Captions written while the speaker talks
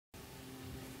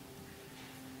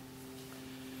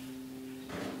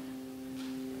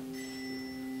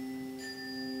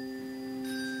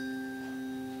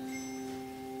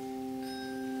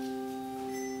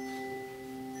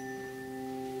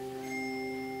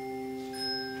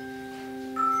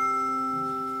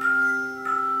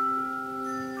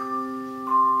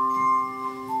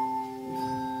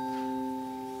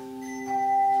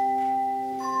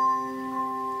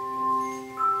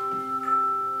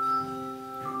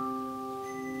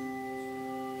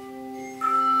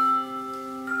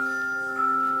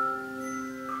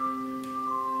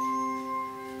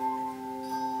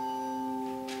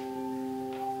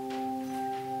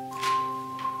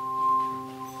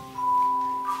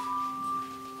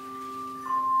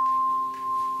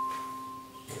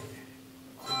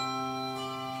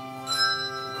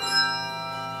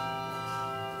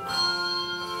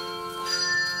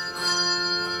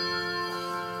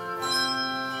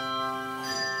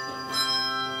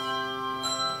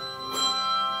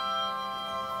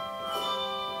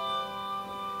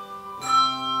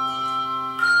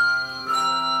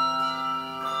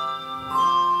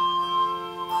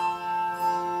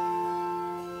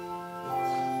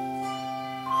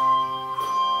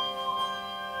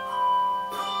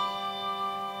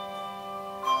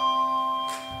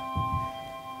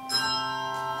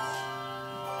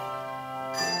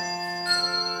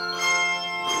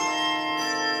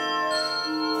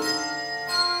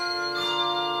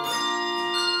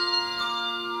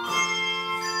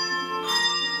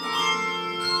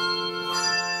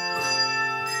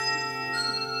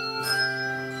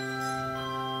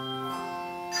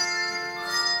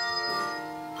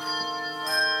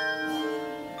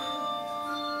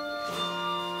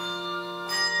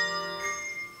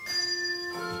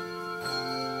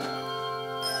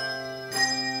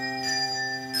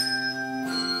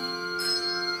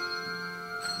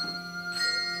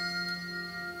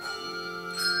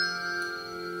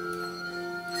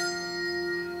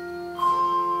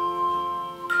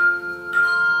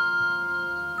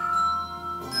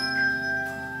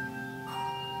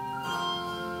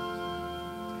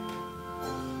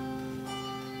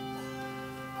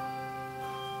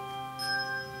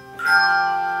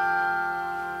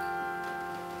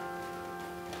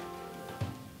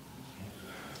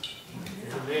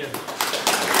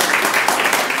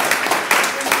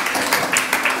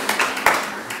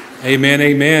Amen,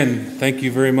 amen. Thank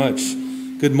you very much.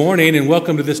 Good morning and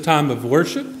welcome to this time of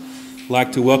worship. I'd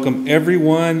like to welcome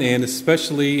everyone and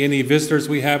especially any visitors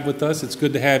we have with us. It's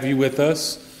good to have you with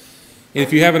us. And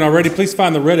if you haven't already, please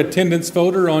find the red attendance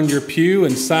folder on your pew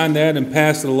and sign that and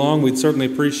pass it along. We'd certainly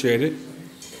appreciate it.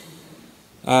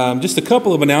 Just a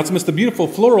couple of announcements. The beautiful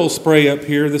floral spray up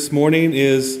here this morning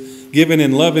is given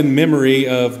in love and memory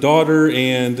of daughter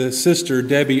and sister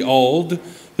Debbie Auld,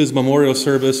 whose memorial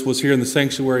service was here in the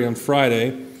sanctuary on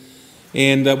Friday.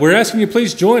 And we're asking you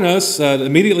please join us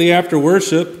immediately after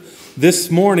worship this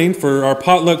morning for our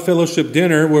potluck fellowship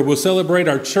dinner, where we'll celebrate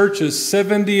our church's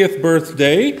 70th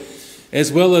birthday,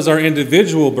 as well as our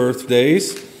individual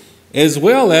birthdays, as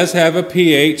well as have a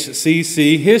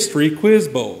PHCC history quiz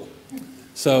bowl.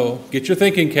 So get your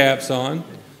thinking caps on.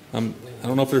 I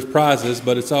don't know if there's prizes,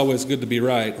 but it's always good to be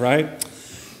right?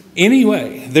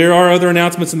 Anyway, there are other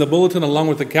announcements in the bulletin along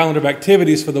with the calendar of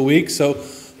activities for the week, so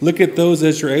look at those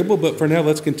as you're able, but for now,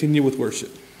 let's continue with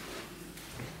worship.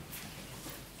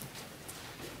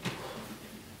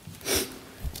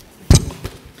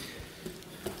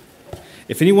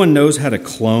 If anyone knows how to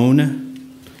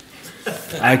clone,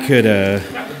 I could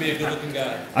be a good-looking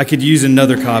guy. I could use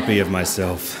another copy of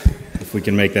myself if we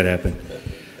can make that happen.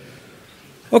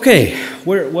 Okay,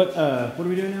 what are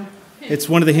we doing now? It's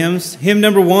one of the hymns. Hymn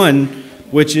number 1,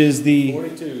 which is the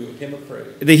 42, Hymn of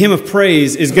Praise. The Hymn of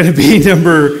Praise is going to be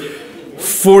number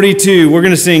 42. We're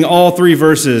going to sing all 3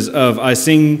 verses of I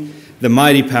Sing the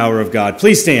Mighty Power of God.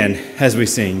 Please stand as we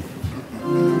sing.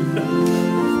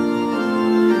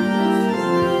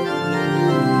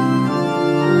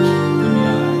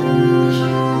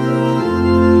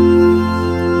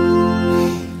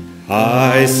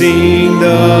 I sing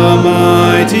the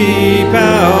mighty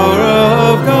power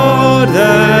of God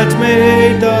that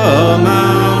made the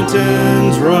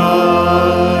mountains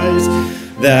rise,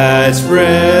 that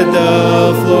spread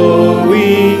the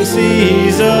flowing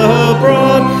seas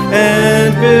abroad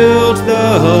and built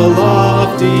the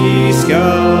lofty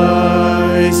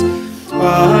skies.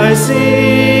 I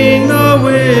sing the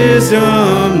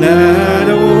wisdom that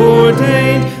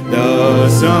ordained the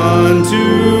sun to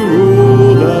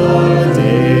rule the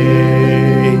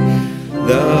day.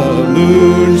 The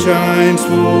moon shines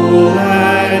full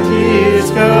at his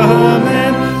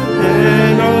command,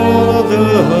 and all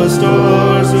the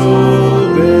stars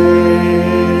obey.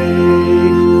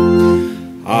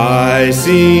 I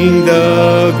sing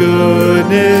the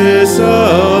goodness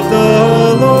of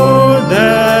the Lord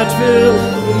that filled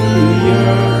the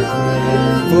earth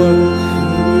with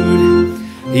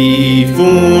food. He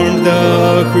formed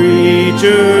the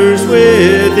creatures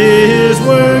with his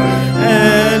word,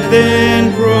 and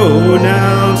then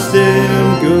pronounced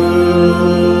them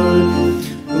good.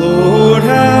 Lord,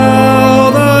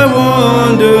 how thy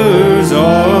wonders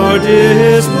are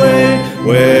displayed,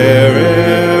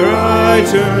 where'er I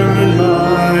turn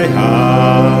my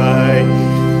eye.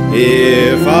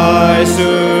 If I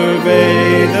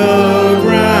survey the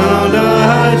ground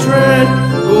I tread,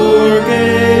 or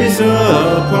gaze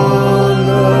upon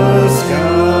the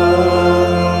sky,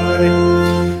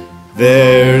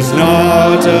 there's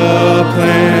not a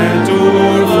plant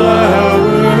or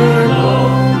flower,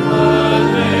 but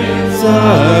makes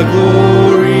the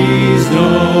glories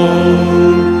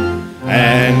known,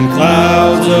 and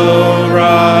clouds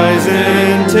arise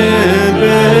and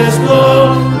tempests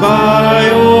blow by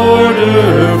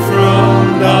order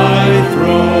from thy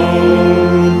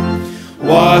throne,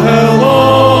 while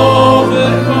all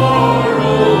that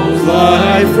borrows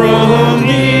life from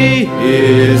thee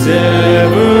is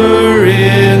ever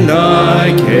in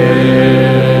thy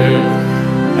care,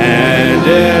 and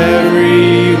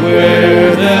everywhere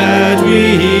that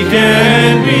we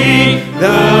can be,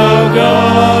 thou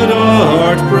God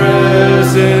art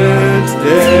present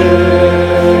there.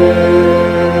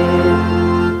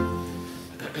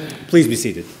 Please be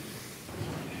seated.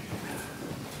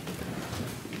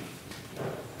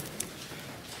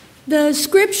 The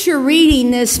scripture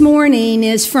reading this morning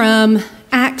is from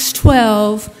Acts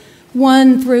 12,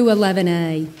 1 through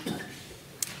 11a.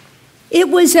 It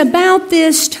was about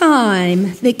this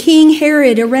time that King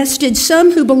Herod arrested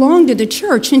some who belonged to the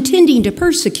church, intending to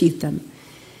persecute them.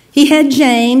 He had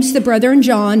James, the brother of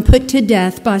John, put to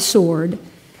death by sword.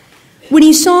 When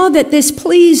he saw that this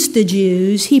pleased the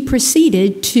Jews, he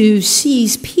proceeded to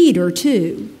seize Peter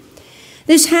too.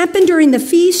 This happened during the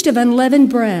Feast of Unleavened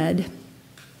Bread.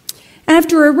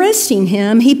 After arresting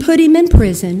him, he put him in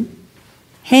prison,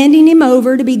 handing him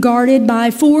over to be guarded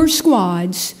by 4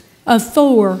 squads of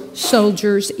 4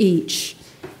 soldiers each.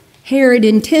 Herod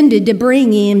intended to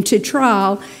bring him to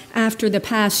trial after the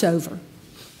Passover.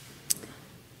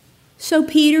 So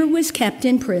Peter was kept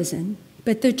in prison,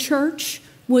 but the church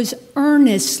was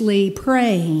earnestly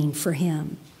praying for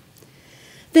him.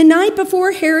 The night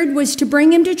before Herod was to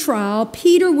bring him to trial,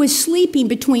 Peter was sleeping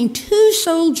between two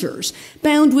soldiers,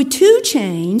 bound with two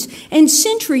chains, and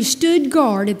sentries stood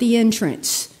guard at the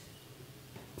entrance.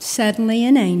 Suddenly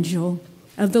an angel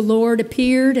of the Lord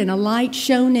appeared, and a light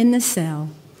shone in the cell.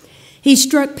 He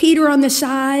struck Peter on the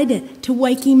side to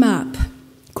wake him up.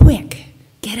 "Quick,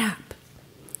 get up,"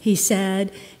 he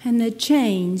said, and the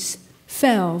chains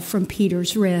fell from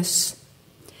Peter's wrists.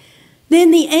 Then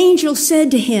the angel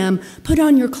said to him, "Put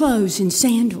on your clothes and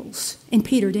sandals." And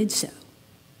Peter did so.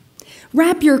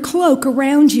 "Wrap your cloak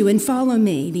around you and follow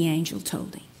me," the angel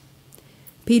told him.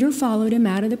 Peter followed him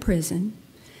out of the prison,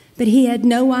 but he had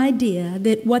no idea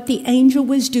that what the angel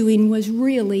was doing was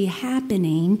really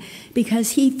happening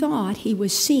because he thought he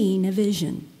was seeing a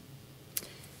vision.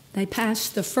 They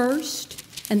passed the first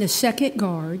and the second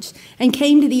guards and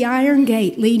came to the iron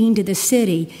gate leading to the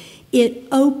city. It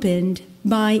opened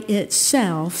by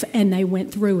itself, and they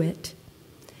went through it.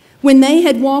 When they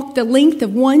had walked the length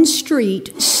of one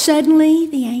street, suddenly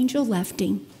the angel left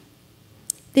him.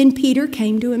 Then Peter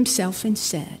came to himself and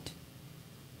said,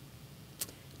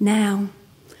 "Now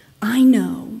I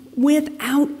know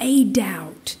without a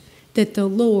doubt that the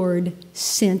Lord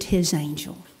sent his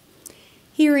angel."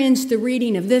 Here ends the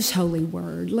reading of this holy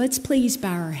word. Let's please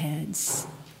bow our heads.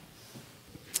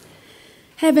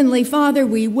 Heavenly Father,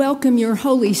 we welcome your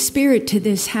Holy Spirit to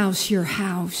this house, your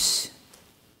house.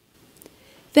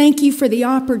 Thank you for the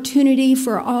opportunity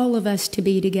for all of us to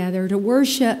be together, to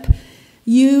worship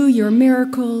you, your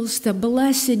miracles, the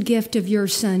blessed gift of your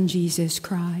Son, Jesus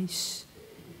Christ.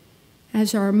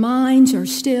 As our minds are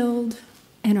stilled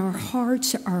and our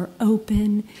hearts are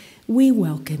open, we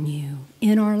welcome you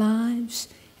in our lives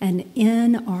and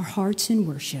in our hearts in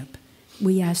worship.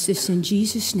 We ask this in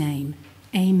Jesus' name.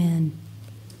 Amen.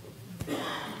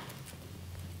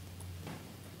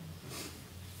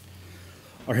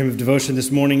 Our hymn of devotion this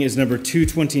morning is number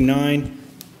 229.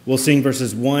 We'll sing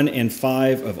verses 1 and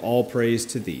 5 of All Praise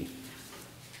to Thee.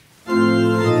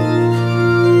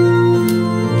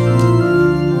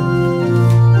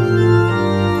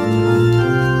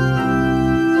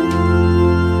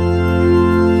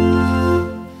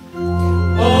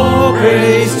 All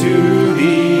praise to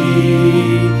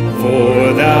Thee,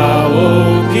 for Thou,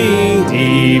 O King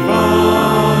divine,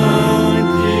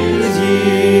 didst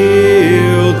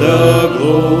yield the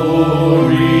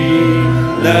glory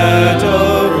that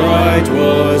of right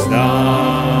was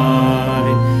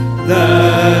thine,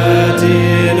 that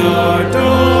in our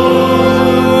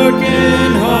darkened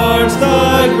hearts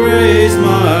thy grace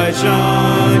might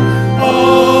shine.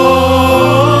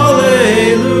 Alleluia,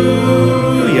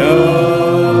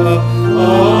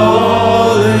 alleluia.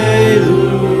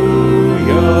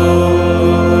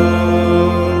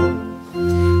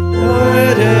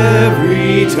 Let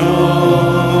every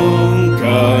tongue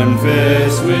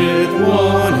confess with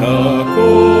one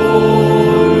accord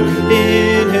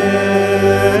in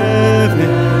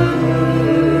heaven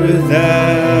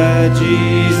that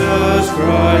Jesus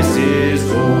Christ is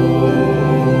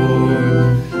Lord,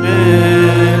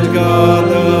 and God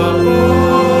the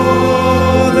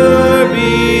Father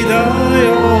be thy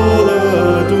all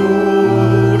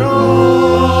adored.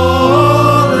 Alleluia,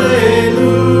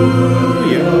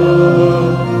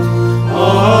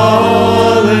 alleluia.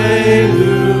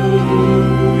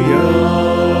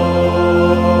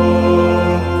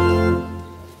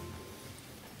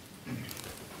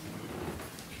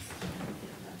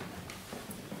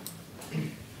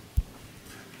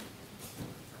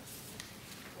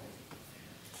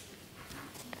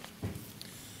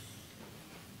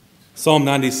 Psalm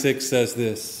 96 says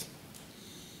this: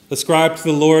 "Ascribe to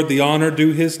the Lord the honor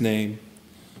due his name.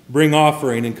 Bring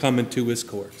offering and come into his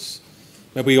courts."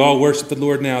 May we all worship the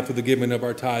Lord now through the giving of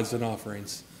our tithes and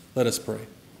offerings. Let us pray.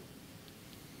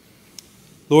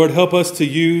 Lord, help us to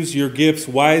use your gifts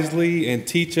wisely and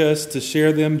teach us to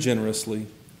share them generously.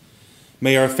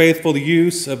 May our faithful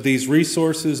use of these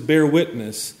resources bear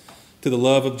witness to the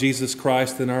love of Jesus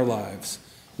Christ in our lives.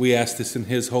 We ask this in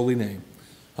his holy name.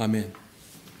 Amen.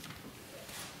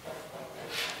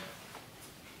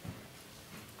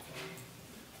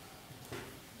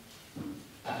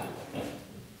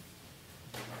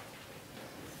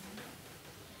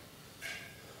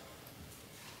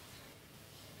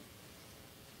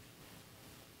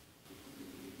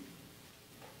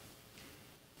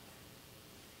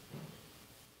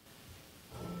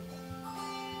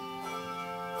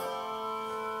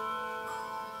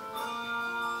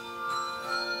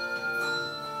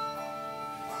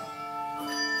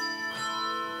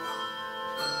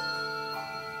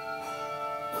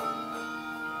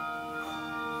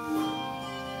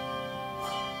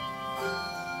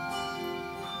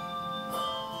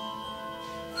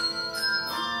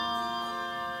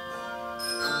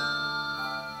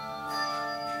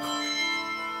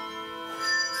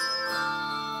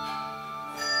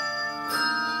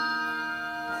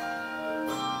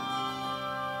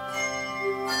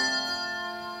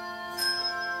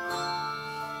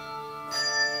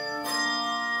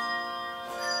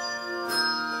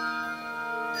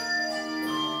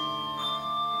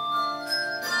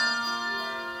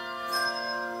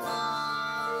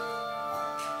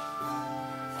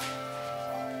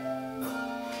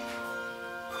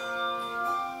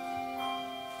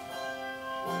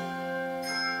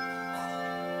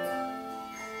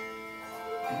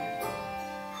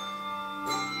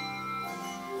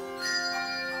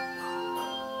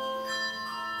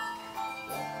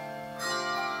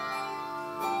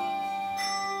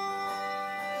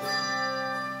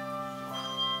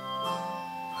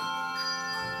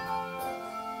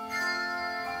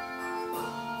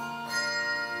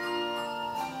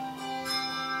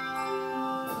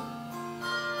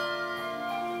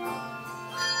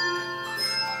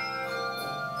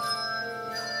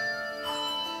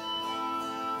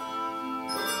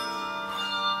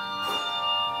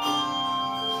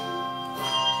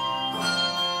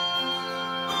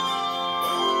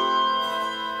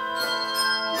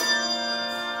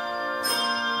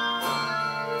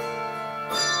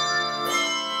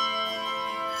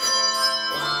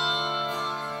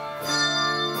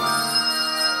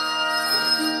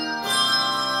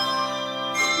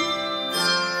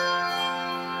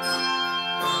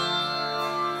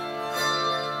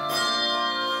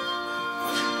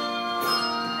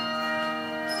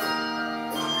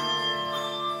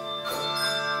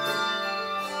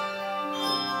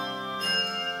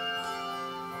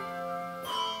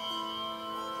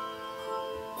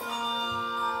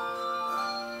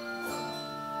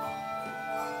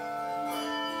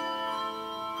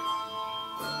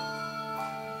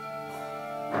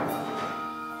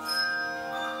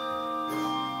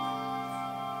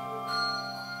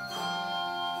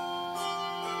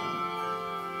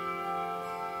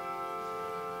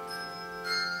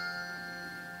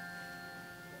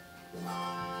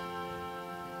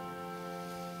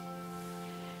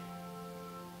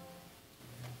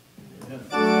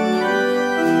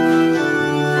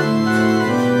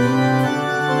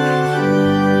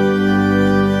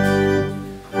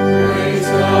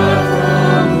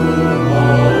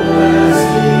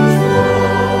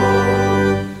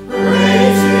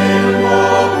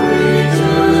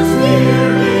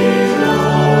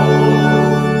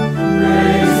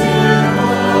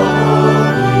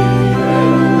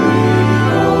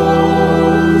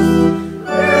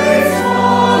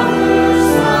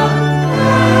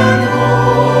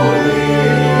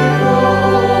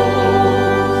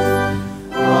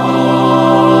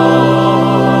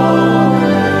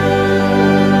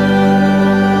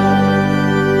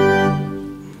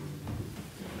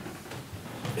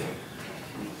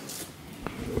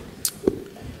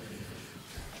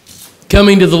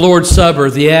 Coming to the Lord's Supper,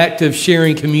 the act of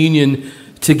sharing communion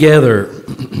together.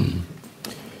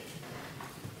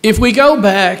 If we go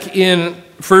back in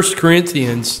 1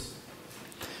 Corinthians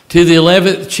to the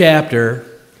 11th chapter,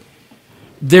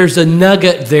 there's a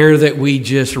nugget there that we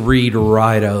just read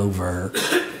right over.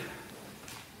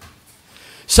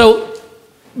 So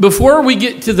before we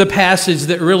get to the passage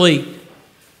that really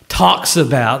talks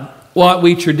about what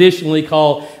we traditionally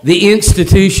call the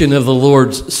institution of the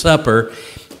Lord's Supper,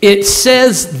 it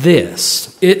says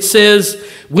this. It says,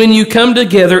 when you come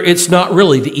together, it's not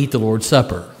really to eat the Lord's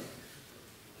Supper.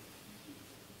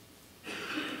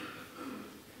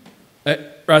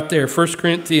 Right there, 1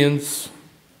 Corinthians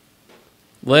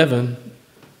 11,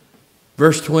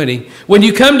 verse 20. When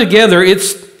you come together,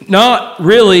 it's not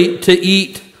really to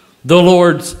eat the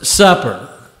Lord's Supper.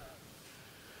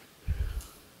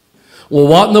 Well,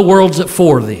 what in the world's it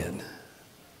for then?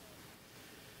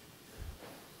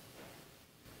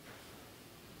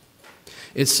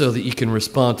 It's so that you can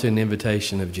respond to an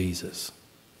invitation of Jesus.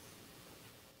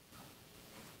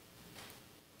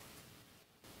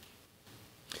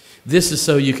 This is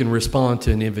so you can respond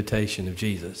to an invitation of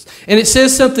Jesus. And it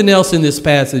says something else in this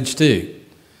passage too.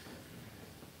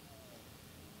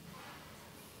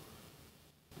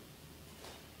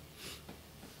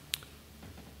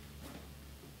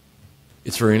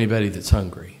 It's for anybody that's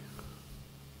hungry.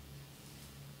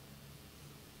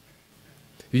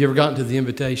 Have you ever gotten to the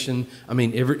invitation?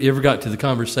 Ever got to the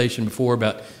conversation before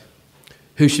about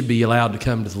who should be allowed to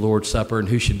come to the Lord's Supper and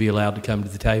who should be allowed to come to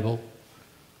the table?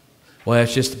 Well,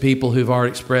 it's just the people who've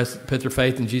already put their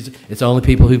faith in Jesus. It's only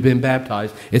people who've been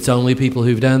baptized. It's only people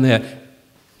who've done that.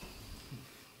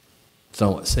 That's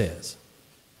not what it says.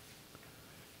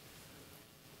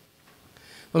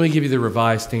 Let me give you the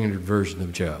Revised Standard Version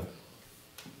of Joe.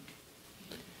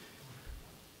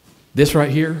 This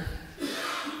right here,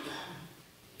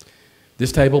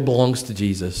 this table belongs to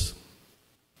Jesus.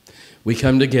 We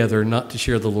come together not to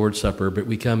share the Lord's Supper, but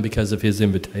we come because of his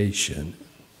invitation.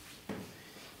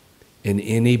 And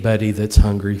anybody that's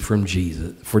hungry for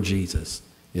Jesus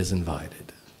is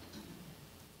invited.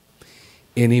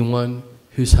 Anyone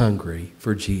who's hungry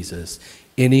for Jesus,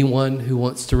 anyone who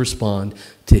wants to respond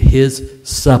to his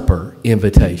supper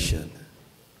invitation,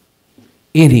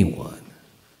 anyone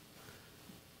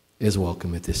is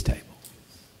welcome at this table.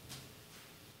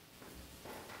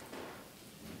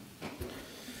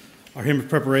 Our hymn of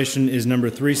preparation is number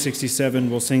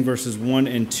 367. We'll sing verses 1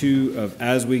 and 2 of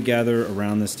As We Gather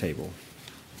Around This Table.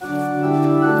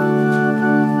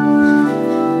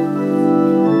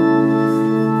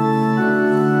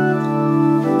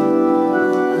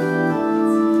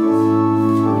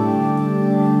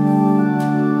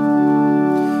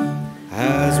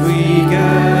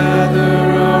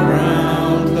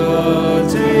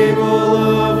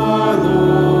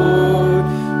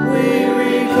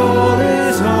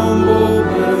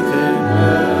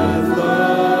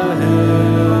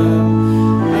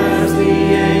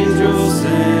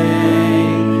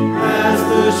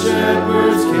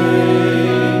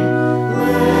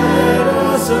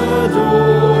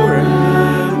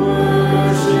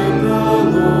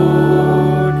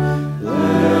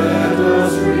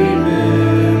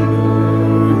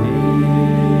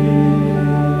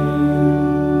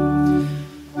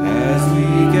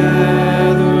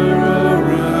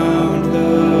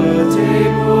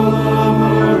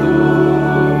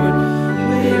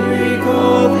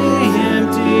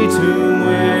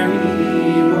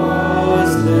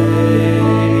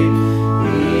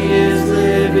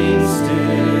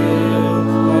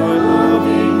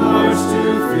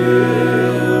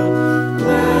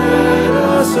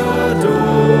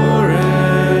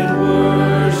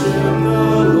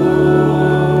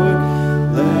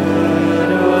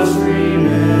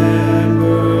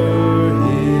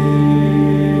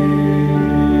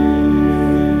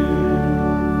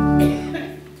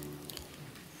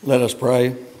 Let us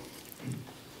pray.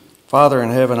 Father in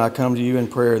heaven, I come to you in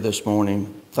prayer this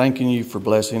morning, thanking you for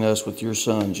blessing us with your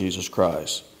Son, Jesus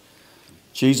Christ.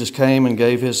 Jesus came and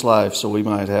gave his life so we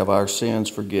might have our sins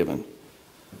forgiven.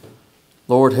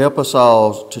 Lord, help us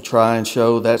all to try and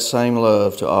show that same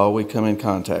love to all we come in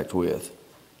contact with.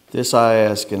 This I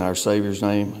ask in our Savior's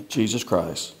name, Jesus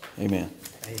Christ. Amen.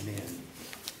 Amen.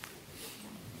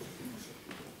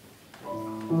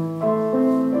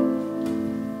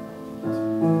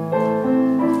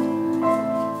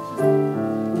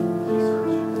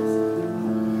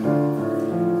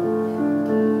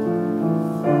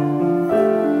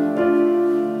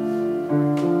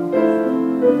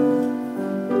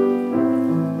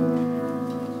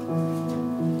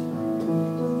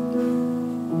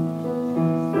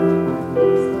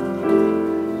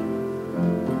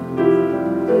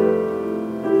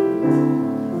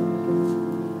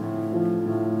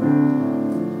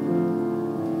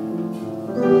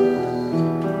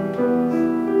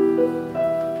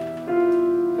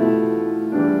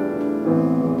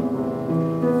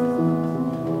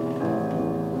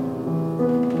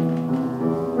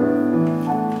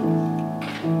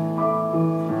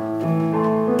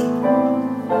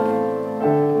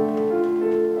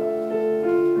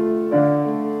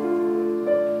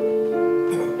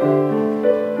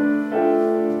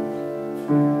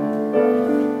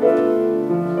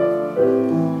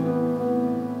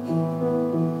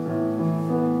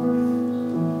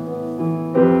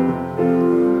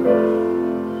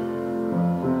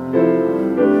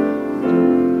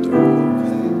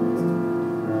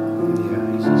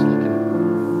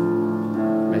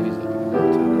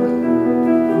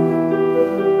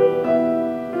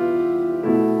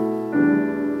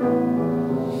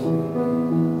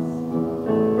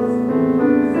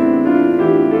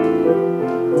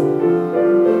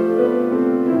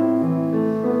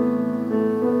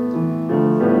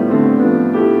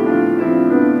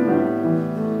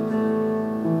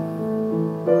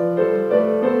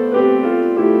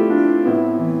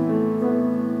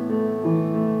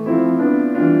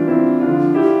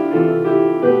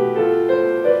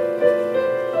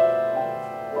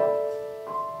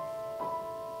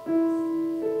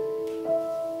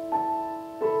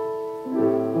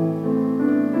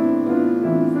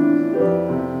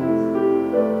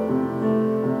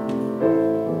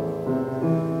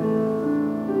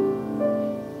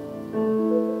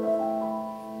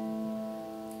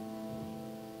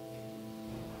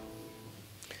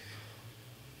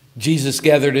 Jesus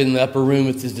gathered in the upper room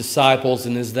with his disciples,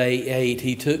 and as they ate,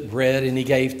 he took bread and he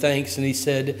gave thanks, and he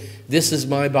said, "This is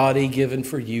my body given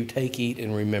for you. Take, eat,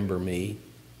 and remember me."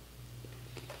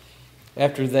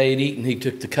 After they had eaten, he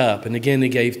took the cup, and again he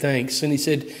gave thanks, and he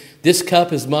said, "This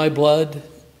cup is my blood,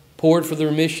 poured for the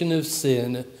remission of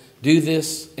sin. Do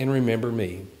this and remember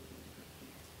me."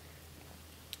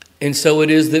 And so it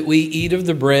is that we eat of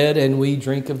the bread and we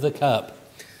drink of the cup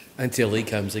until he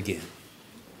comes again.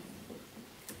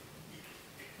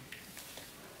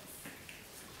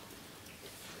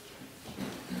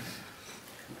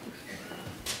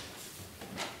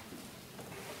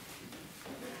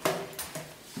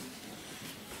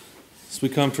 As we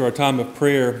come to our time of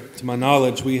prayer, to my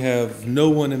knowledge, we have no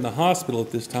one in the hospital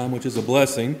at this time, which is a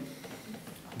blessing,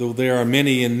 though there are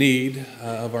many in need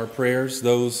of our prayers,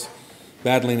 those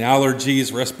battling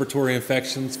allergies, respiratory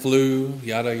infections, flu,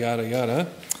 yada, yada, yada.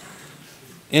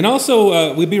 And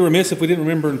also, we'd be remiss if we didn't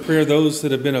remember in prayer those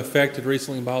that have been affected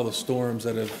recently by all the storms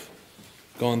that have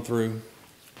gone through.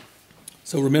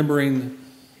 So remembering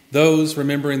those,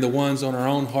 remembering the ones on our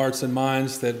own hearts and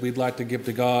minds that we'd like to give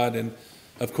to God, and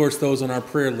of course, those on our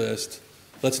prayer list,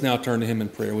 let's now turn to him in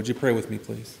prayer. Would you pray with me,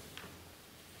 please?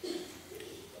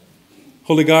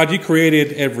 Holy God, you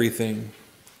created everything,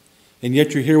 and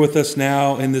yet you're here with us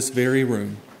now in this very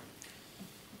room.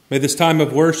 May this time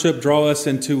of worship draw us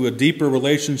into a deeper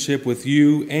relationship with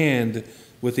you and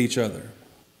with each other.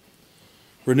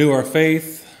 Renew our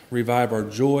faith, revive our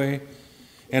joy,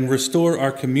 and restore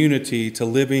our community to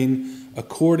living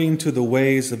according to the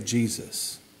ways of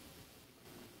Jesus.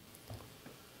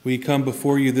 We come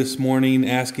before you this morning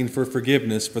asking for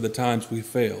forgiveness for the times we've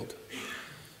failed,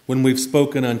 when we've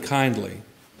spoken unkindly,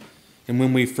 and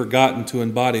when we've forgotten to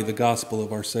embody the gospel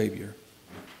of our Savior.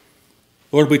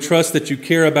 Lord, we trust that you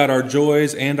care about our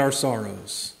joys and our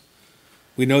sorrows.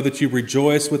 We know that you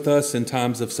rejoice with us in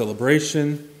times of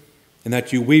celebration and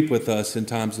that you weep with us in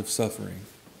times of suffering.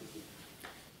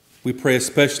 We pray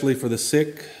especially for the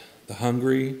sick, the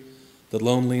hungry, the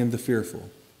lonely, and the fearful.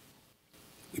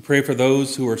 We pray for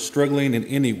those who are struggling in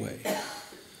any way,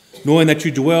 knowing that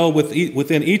you dwell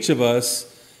within each of us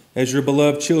as your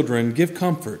beloved children. Give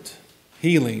comfort,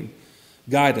 healing,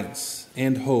 guidance,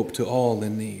 and hope to all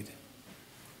in need.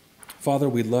 Father,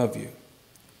 we love you.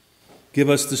 Give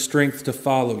us the strength to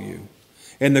follow you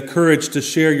and the courage to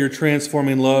share your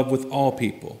transforming love with all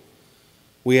people.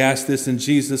 We ask this in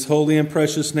Jesus' holy and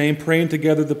precious name, praying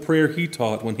together the prayer he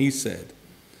taught when he said,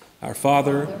 "Our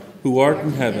Father, who art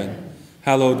in heaven,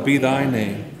 hallowed be thy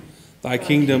name. Thy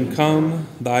kingdom come,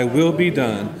 thy will be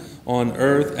done, on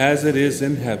earth as it is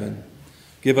in heaven.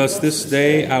 Give us this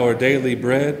day our daily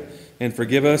bread, and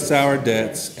forgive us our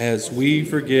debts as we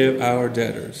forgive our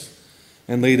debtors.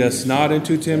 And lead us not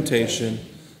into temptation,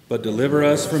 but deliver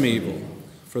us from evil.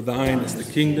 For thine is the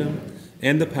kingdom,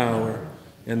 and the power,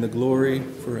 and the glory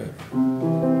forever."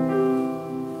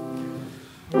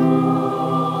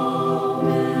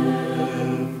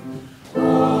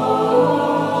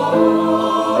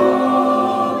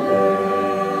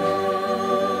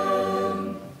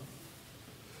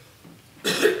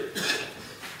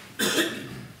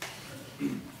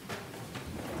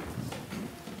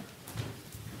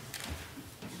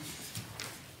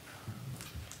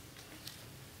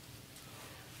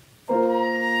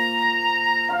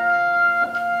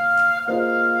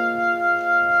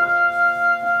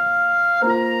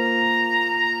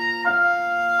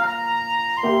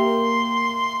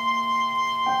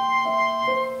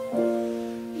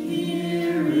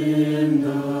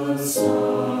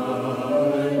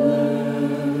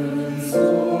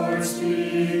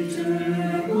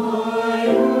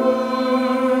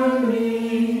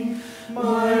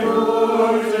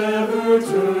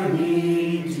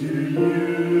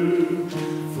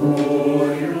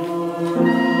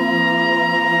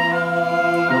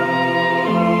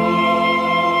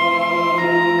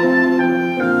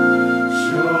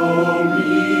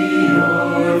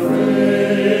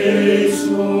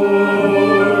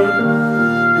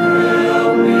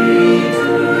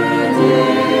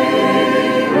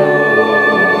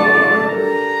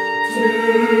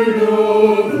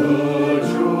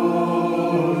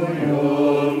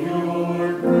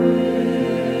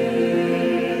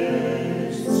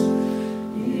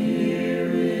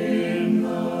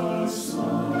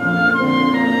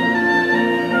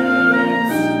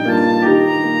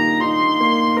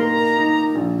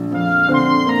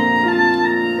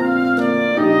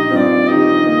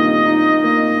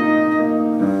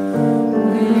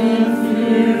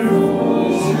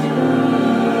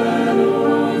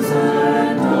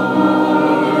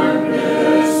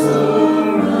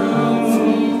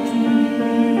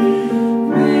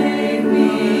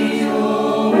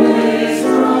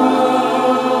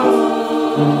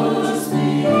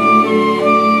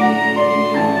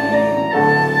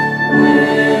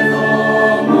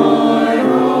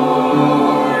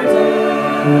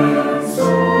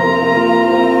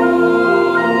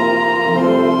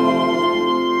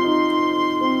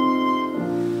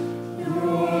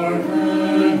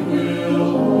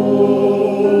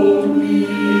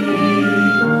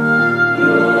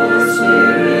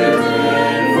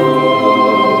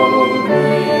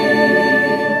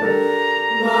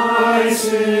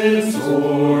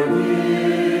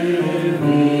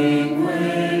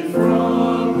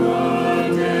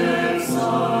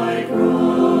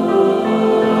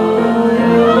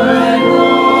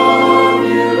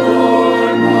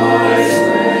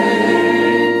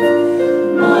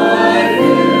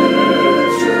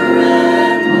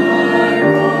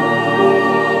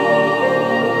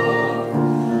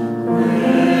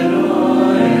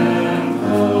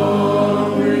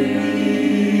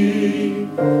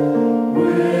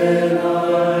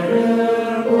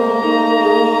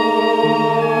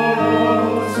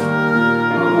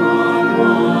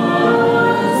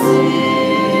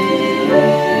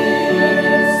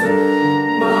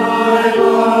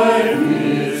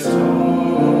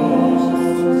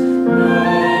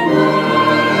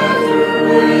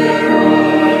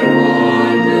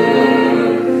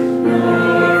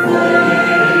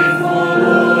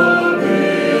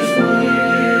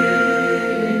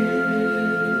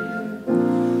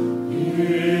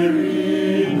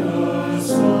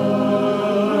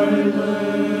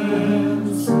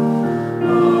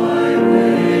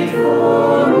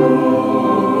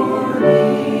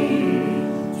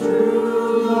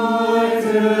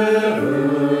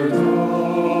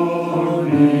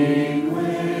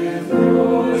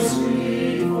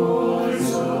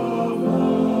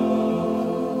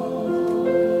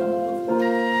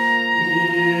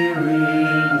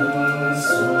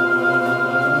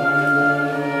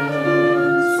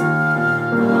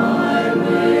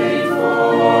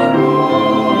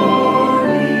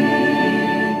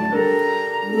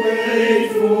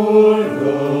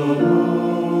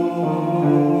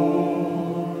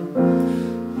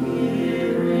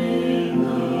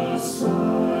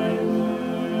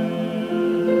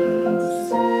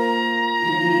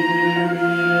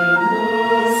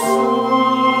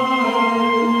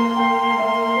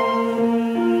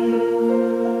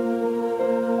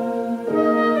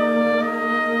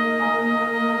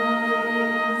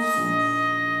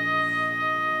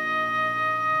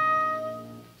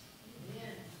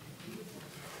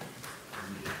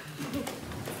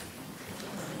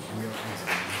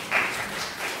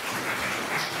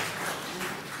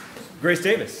 Grace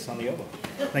Davis on the oboe.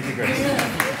 Thank you, Grace.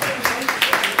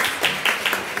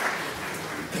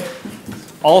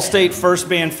 All-state first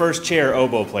band, first chair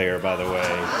oboe player, by the way.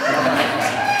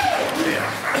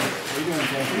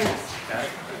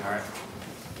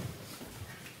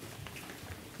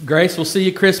 Grace, we'll see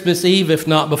you Christmas Eve, if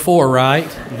not before, right?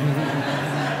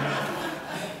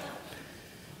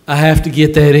 I have to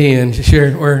get that in.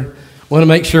 Sure, want to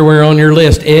make sure we're on your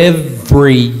list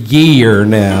every year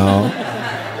now.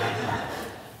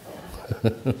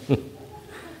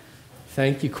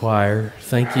 Thank you, choir.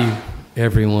 Thank you,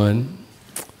 everyone.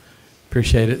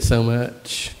 Appreciate it so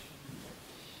much.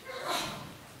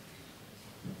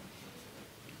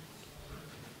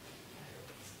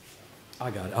 I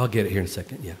got it. I'll get it here in a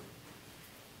second. Yeah.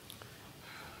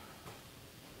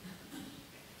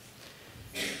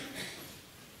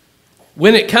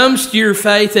 When it comes to your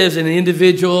faith as an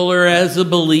individual or as a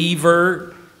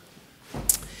believer,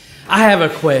 I have a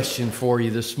question for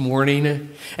you this morning.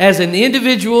 As an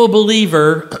individual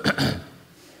believer,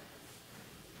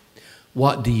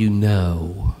 what do you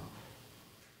know?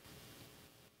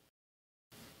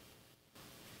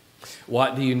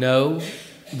 What do you know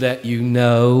that you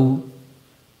know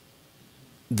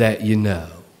that you know?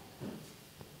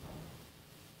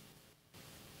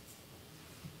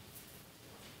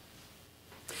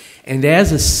 And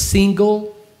as a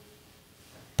single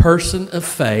person of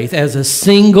faith, as a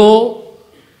single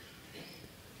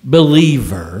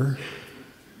believer,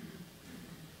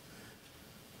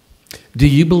 do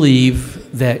you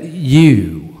believe that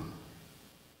you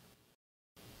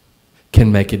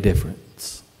can make a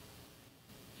difference?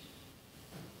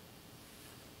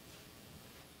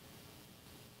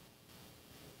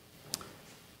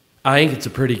 I think it's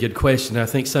a pretty good question. I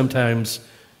think sometimes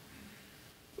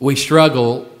we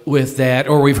struggle with that,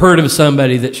 or we've heard of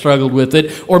somebody that struggled with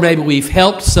it, or maybe we've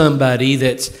helped somebody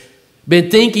that's been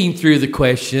thinking through the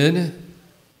question,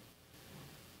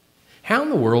 how in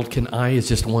the world can I, as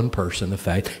just one person of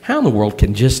faith, how in the world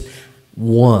can just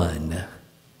one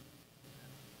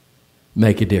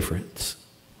make a difference?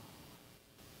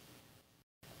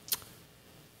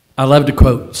 I love to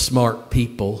quote smart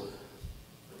people.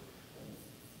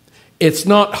 It's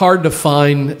not hard to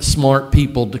find smart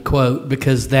people to quote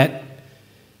because that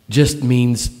just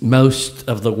means most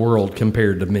of the world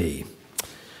compared to me.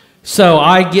 So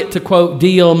I get to quote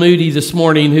D.L. Moody this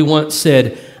morning, who once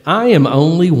said, "I am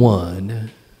only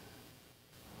one,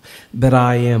 but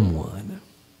I am one.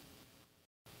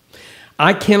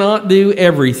 I cannot do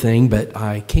everything, but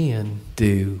I can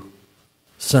do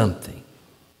something.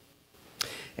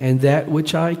 And that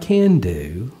which I can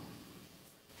do,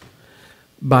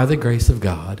 by the grace of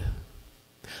God,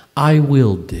 I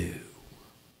will do."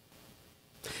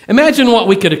 Imagine what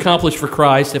we could accomplish for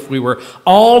Christ if we were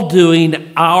all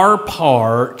doing our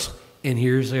part, and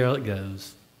here's how it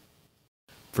goes,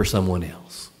 for someone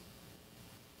else.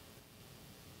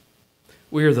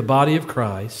 We are the body of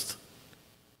Christ,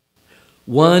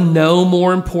 one no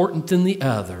more important than the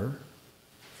other,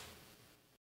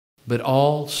 but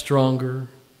all stronger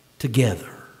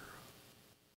together.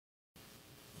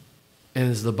 And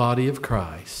as the body of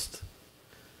Christ,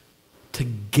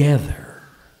 together,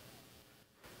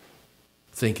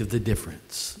 think of the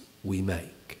difference we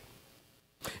make.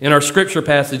 In our scripture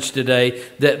passage today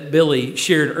that Billy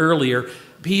shared earlier,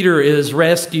 Peter is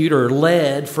rescued or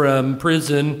led from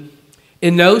prison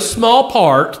in no small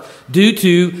part due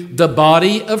to the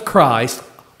body of Christ,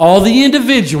 all the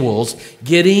individuals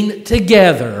getting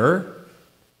together,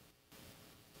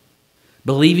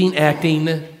 believing,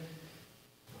 acting,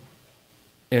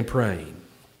 and praying.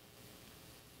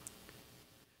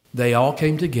 They all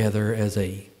came together as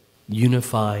a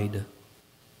unified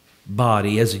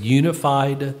body, as a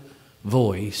unified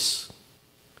voice,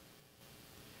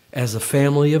 as a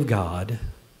family of God.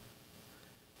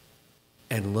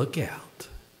 And look out,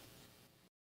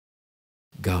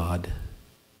 God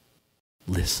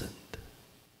listened.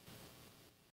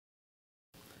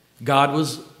 God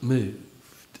was moved.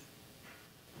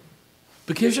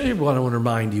 Because here's what I want to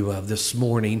remind you of this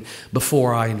morning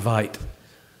before I invite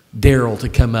Daryl to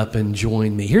come up and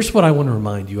join me. Here's what I want to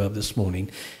remind you of this morning.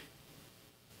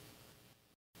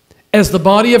 As the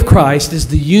body of Christ, as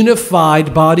the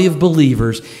unified body of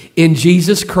believers in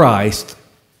Jesus Christ,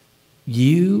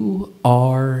 you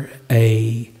are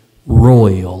a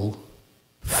royal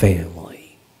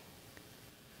family.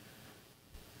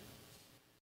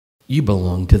 You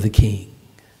belong to the King.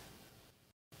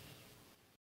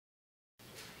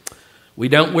 We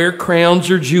don't wear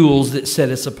crowns or jewels that set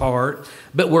us apart,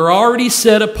 but we're already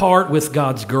set apart with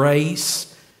God's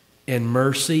grace and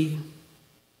mercy.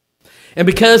 And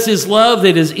because His love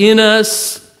that is in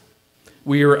us,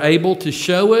 we are able to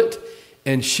show it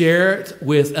and share it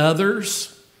with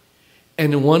others.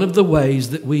 And one of the ways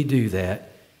that we do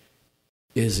that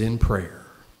is in prayer.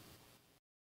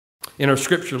 In our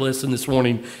scripture lesson this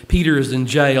morning, Peter is in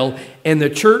jail, and the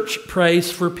church prays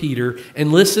for Peter.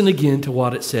 And listen again to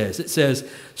what it says. It says,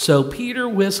 "So Peter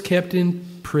was kept in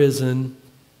prison,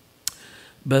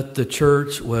 but the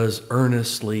church was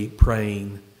earnestly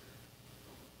praying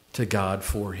to God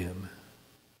for him."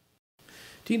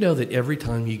 Do you know that every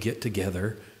time you get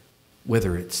together,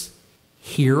 whether it's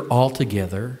here all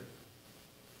together,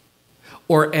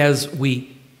 or as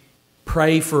we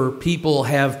pray for people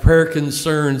have prayer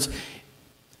concerns,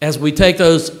 as we take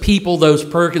those people, those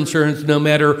prayer concerns, no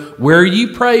matter where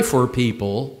you pray for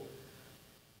people,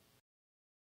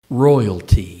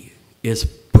 royalty is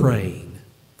praying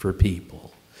for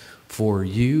people. For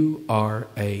you are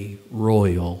a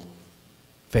royal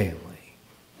family.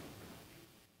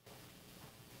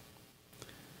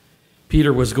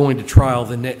 Peter was going to trial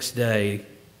the next day.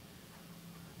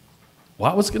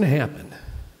 What was going to happen?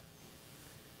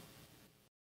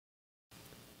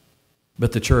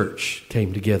 But the church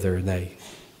came together and they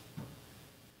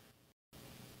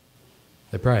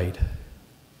prayed.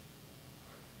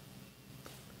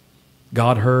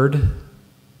 God heard.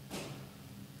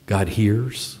 God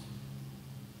hears.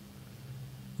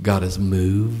 God is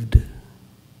moved.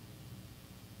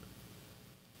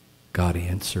 God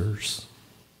answers.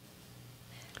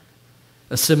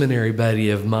 A seminary buddy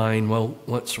of mine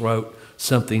once wrote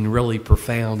something really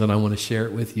profound, and I want to share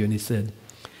it with you. And he said,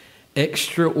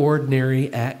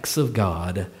 "Extraordinary acts of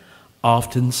God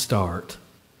often start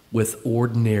with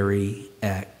ordinary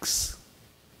acts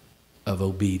of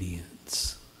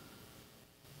obedience."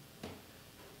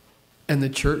 And the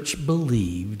church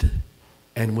believed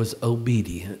and was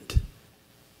obedient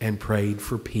and prayed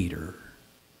for Peter.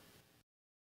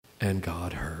 And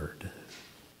God heard.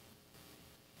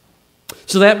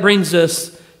 So that brings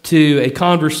us to a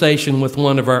conversation with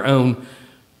one of our own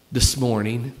this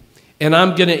morning. And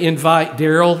I'm going to invite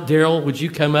Daryl. Daryl, would you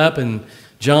come up? And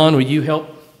John, will you help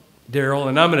Daryl?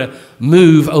 And I'm going to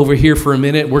move over here for a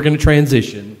minute. We're going to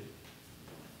transition.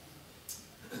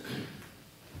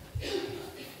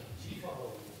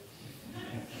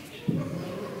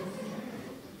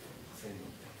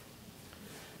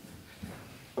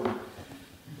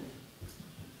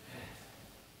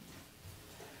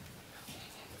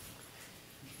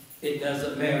 It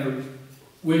doesn't matter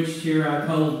which chair I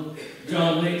told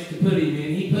John next to put him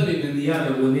in. He put him in the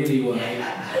other one anyway.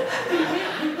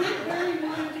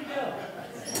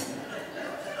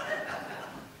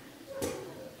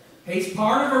 He's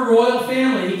part of a royal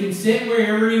family. He can sit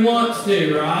wherever he wants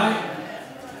to, right?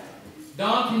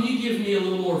 Don, can you give me a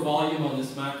little more volume on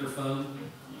this microphone?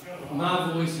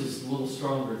 My voice is a little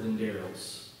stronger than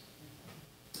Daryl's.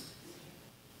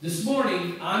 This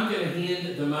morning, I'm going to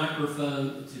hand the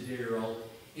microphone to Daryl,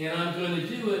 and I'm going to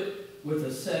do it with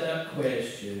a set-up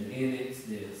question, and it's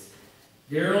this.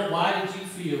 Daryl, why did you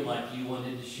feel like you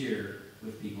wanted to share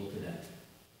with people today?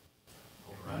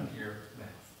 Right here,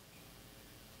 mouth.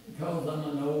 Because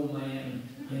I'm an old man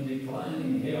in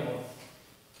declining health,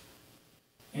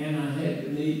 and I had to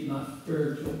leave my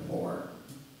spiritual part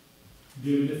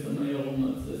due to some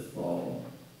ailments this fall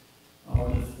or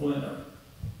this winter.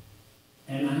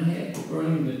 And I had to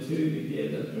bring the two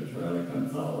together to try to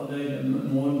consolidate them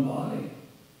in one body.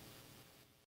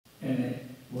 And it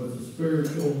was a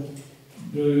spiritual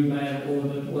doing battle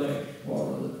with the flesh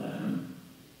part of the time.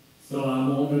 So I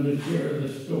wanted to share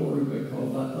this story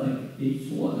because I think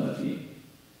each one of you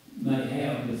may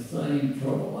have the same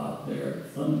trouble out there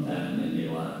sometime in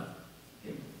your life.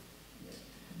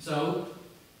 So,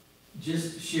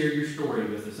 just share your story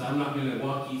with us. I'm not going to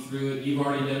walk you through it. You've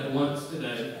already done it once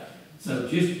today. So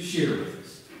just share with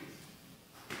us.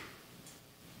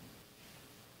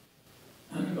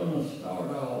 I'm going to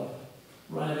start off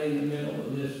right in the middle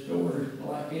of this story,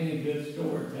 like any good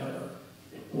storyteller.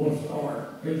 We'll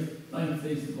start because things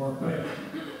these are perfect.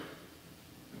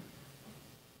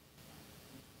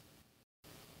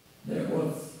 There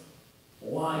was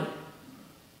light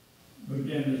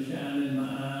begin to shine in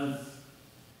my eyes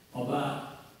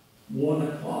about 1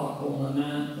 o'clock on the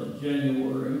 9th of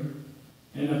January.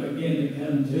 And I began to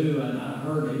come to, and I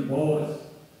heard a voice,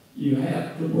 "You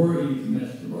have to breathe,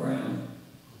 Mr. Brown.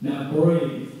 Now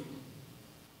breathe."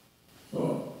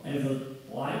 So as a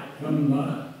light come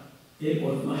by, it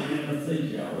was my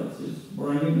anesthesiologist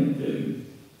bringing me to.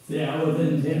 See, I was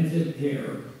in intensive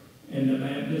care in the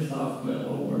Baptist Hospital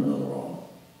over in Little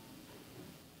Rock.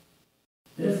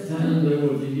 This time there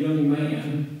was a young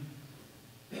man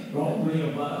that brought me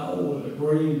a vial with a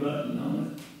green button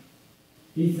on it.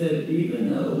 He said, "Even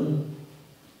though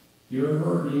you're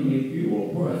hurting. If you will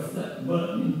press that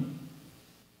button,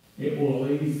 it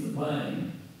will ease the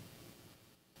pain.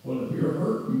 Well, if you're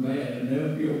hurting bad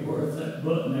enough, you'll press that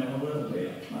button out a little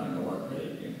bit. I know what I tell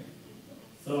you.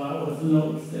 So I was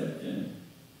no exception.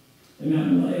 And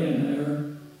I'm laying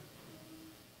there.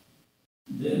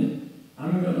 Then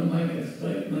I'm going to make a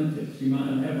statement that you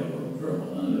might have a little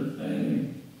trouble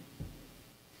understanding.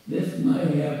 This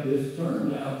may have just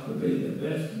turned out to be the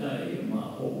best day of my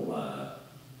whole life.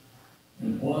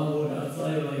 And why would I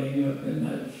say laying up in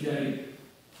that shape?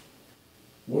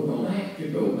 We're going to have to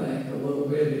go back a little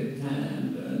bit in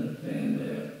time to understand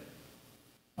that.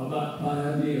 About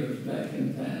 5 years back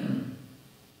in time.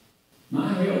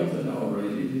 My health had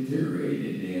already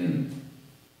deteriorated then,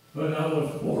 but I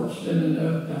was fortunate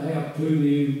enough to have 2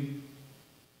 new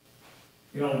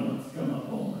ailments come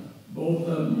up on me. Both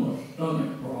of them were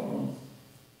stomach problems.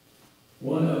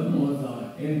 One of them was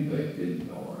infected,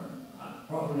 or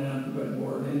probably not the good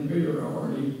word,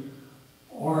 inferiority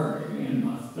artery in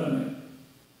my stomach,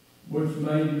 which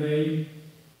made me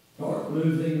start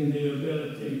losing the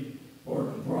ability for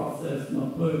it to process my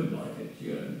food like it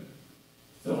should.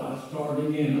 So I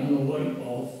started in on the weight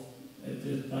loss at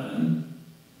this time.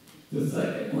 The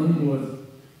second one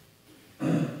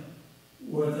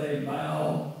was a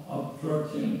bowel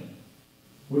obstruction,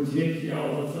 which hits you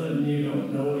all of a sudden, you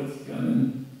don't know it's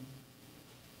coming.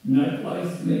 And they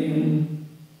placed me in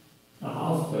the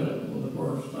hospital for the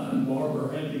first time.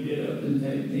 Barbara had to get up and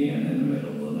take me in the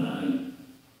middle of the night.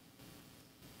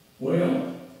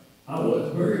 Well, I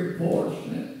was very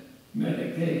fortunate.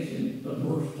 Medication the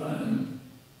first time.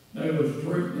 There was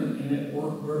treatment and it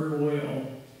worked very well.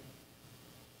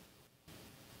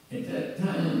 At that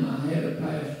time, I had a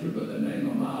pastor by the name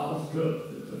of Miles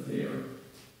Cook that was here.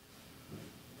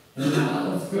 And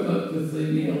Miles come up to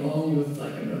see me along the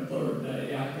second or third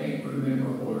day, I can't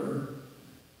remember where.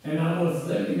 And I was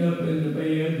sitting up in the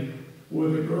bed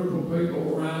with a group of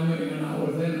people around me and I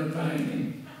was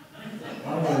entertaining.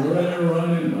 I was really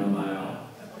running my mouth.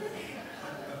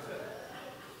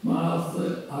 Miles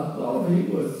said, I thought he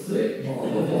was sick,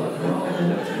 Barbara, what's wrong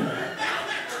with him?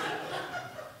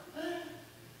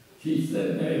 She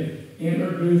said they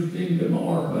introduced him to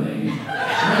morphine.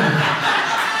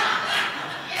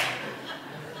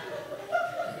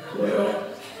 Well,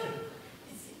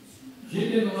 she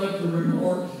didn't let the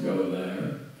remarks go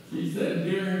there. She said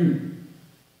during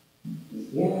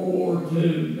World War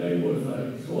II, there was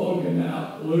a slogan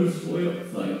out, loose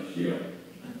lip, sink ship.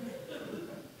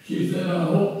 She said, I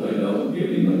hope they don't give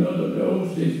him another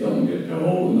dose. He's going to get the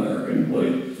whole American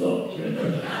fleet sucked in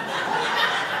it.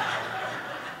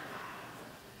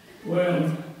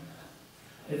 Well,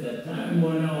 as that time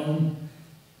went on,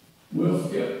 we'll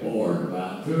skip forward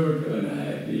about 2 or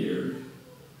 2.5 years.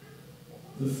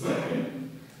 The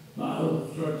second bowel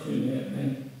obstruction hit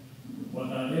me,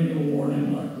 but I didn't get a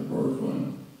warning like the first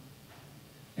one.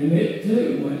 And it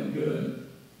too went good.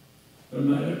 The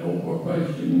medical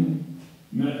profession,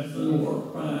 medicine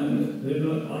worked fine. It didn't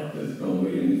look like there's going to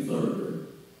be any surgery.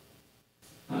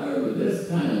 However, this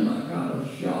time I got a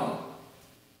shock.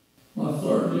 My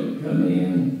surgeon come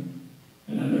in,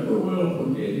 and I never will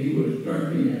forget, he was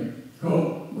drinking a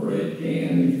Coke red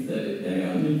can. He set it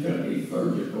down, he took his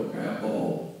surgical cap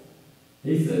off.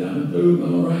 He said, I'm through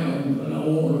my rounds, and I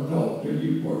want to talk to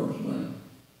you personally.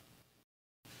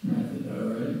 And I said, all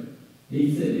right.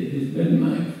 He said, it has been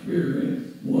my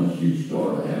experience, once you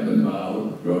start having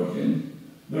bowel obstruction,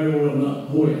 they will not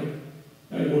quit.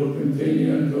 They will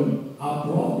continue until I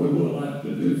probably will have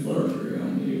to do surgery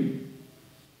on you.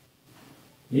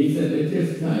 He said, at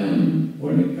this time,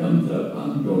 when it comes up,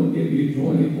 I'm going to give you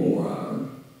 24 hours.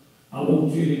 I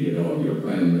want you to get all your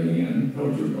family in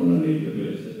because you're going to need to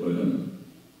visit with them.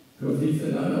 Because he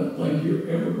said, I don't think you're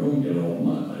ever going to get off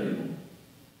my table.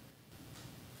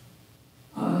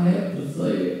 I have to say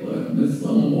it left me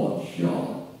somewhat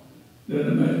shocked that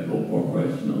a medical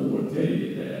professional would tell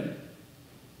you that.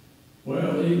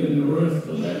 Well, even the rest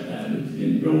of that damage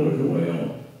didn't go as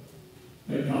well.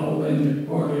 They called in the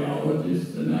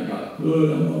cardiologist, and I got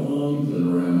fluid on my lungs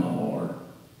and around my heart.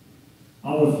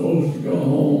 I was supposed to go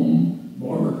home.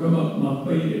 Barbara come up my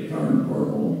feet, it turned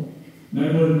purple. They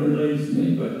wouldn't release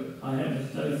me, but I had to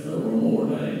stay several more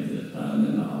days this time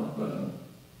in the hospital.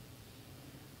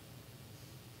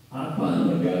 I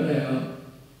finally got out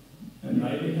and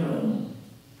made it home.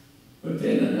 But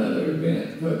then another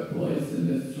event took place in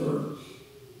this church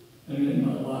and in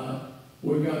my life.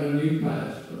 We got a new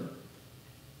pastor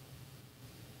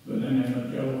by the name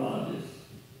of Joe Hodges.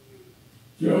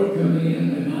 Joe come in,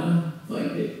 and I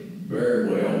think it very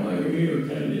well may have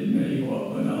irritated me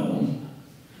what went on.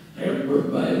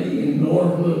 Everybody in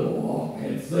North Little Rock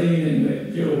had seen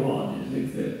that Joe Hodges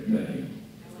accepted me.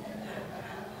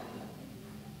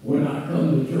 When I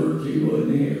come to church, he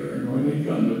wasn't here, and when he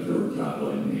come to church, I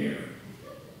wasn't here.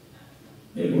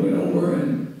 It went over,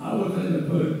 and I was in the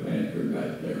food pantry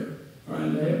back there,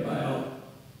 trying to help out.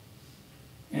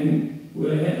 And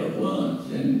we had a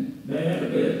lunch, and they had a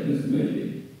business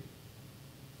meeting.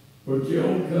 Well,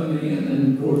 Joe come in,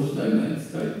 and of course they made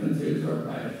statements. Here's our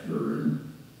pastor,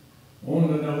 and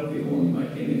wanted to know if he wanted to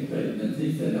make any statements.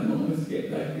 He said, I'm going to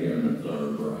get back here and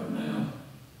observe right now.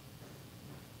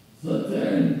 Sat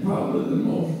there, and probably the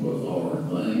most bizarre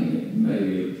thing that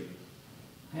maybe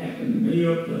happened to me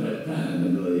up to that time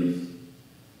at least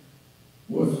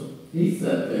was he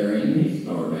sat there and he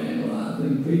started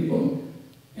analyzing people,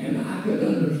 and I could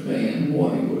understand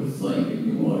what he was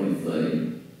thinking and what he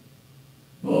said.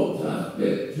 Folks, I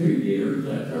spent 2 years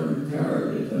after I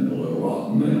retired at the Little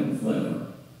Rock Mental Center,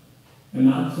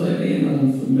 and I've sat in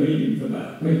on some meetings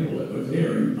about people that was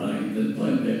hearing things and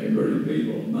think they could read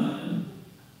people's minds.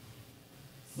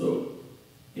 So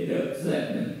it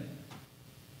upset me.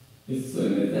 As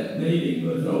soon as that meeting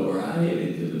was over, I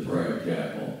headed to the prayer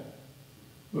chapel.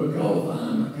 Because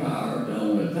I'm a coward, the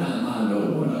only time I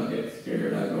know when I get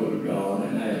scared, I go to God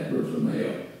and ask for some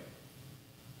help.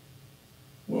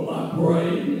 Well, I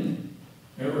prayed and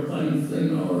everything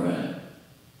seemed all right.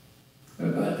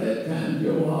 About that time,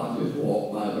 Joe Hodges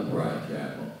walked by the prayer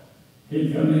chapel.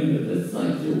 He come into this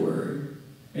sanctuary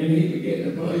and he began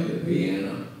to play the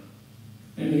piano.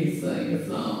 And he sang a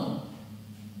song.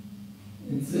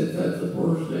 And since that's the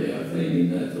first day I seen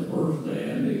him, that's the first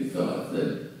day I knew. So I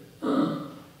said,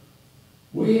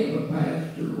 we have a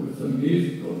pastor with some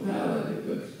musical talent, it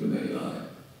looks to me like.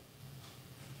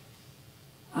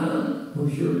 I'm not for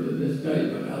sure to this day,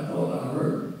 but I thought I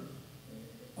heard,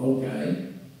 okay.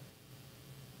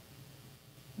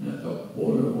 And I thought,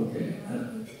 boy, okay.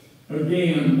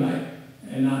 Again, back,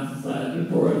 and I decided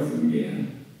to praise him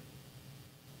again.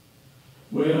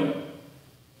 Well,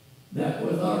 that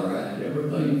was all right.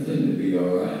 Everything seemed to be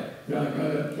all right. So I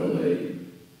got up to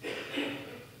leave.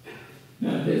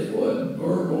 Now, this wasn't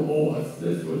verbal voice.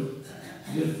 This was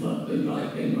just something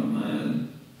like in my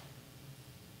mind.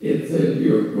 It said,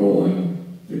 you're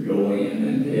going to go in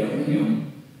and tell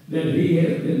him that he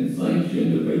has been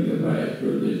sanctioned to be the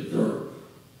pastor of this church.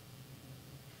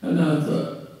 And I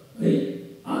thought, hey,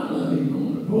 I'm not even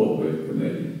on the pulpit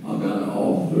committee. I'm not an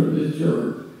officer of this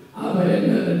church. I've had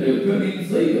nothing to do, couldn't even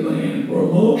see the man for a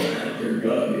month after he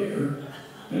got here.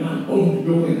 And I'm supposed to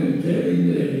go in and tell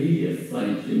him that he is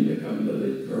sanctioned to come to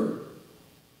this church.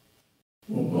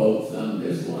 Well, folks, I'm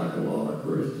just like a lot of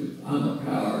Christians. I'm a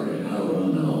coward and I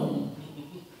run home.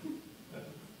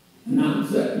 And I'm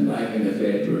sitting back in the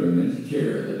bedroom in the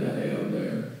chair that I have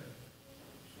there.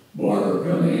 Barbara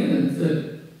come in and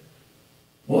said,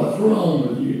 what's wrong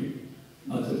with you?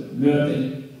 I said,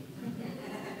 nothing.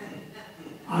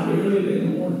 I really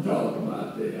didn't want to talk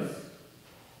about this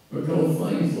because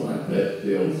things like that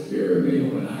still scare me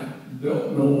when I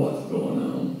don't know what's going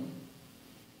on.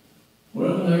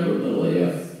 Well,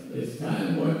 nevertheless, as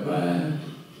time went by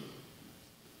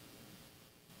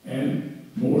and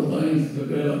more things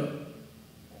developed,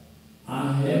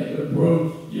 I had to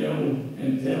approach Joe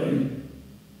and tell him,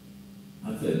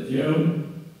 I said, Joe,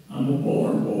 I'm a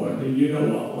born boy. Do you know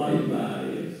what lay-by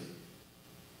is?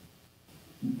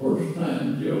 The first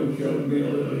time Joe showed me a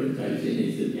little irritation,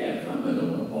 he said, yes, I'm in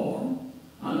on a farm.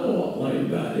 I know what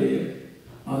laid-by is.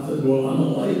 I said, well, I'm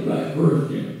a laid-back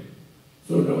Christian,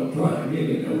 so don't try to get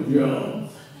me no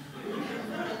jobs.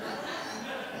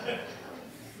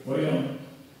 Well,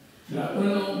 that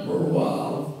went on for a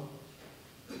while,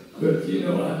 but you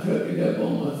know, I took it up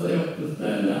on myself to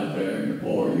stand out there in the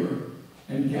foyer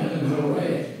and kind of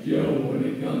harass Joe when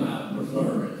he come out in the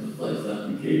sermon to say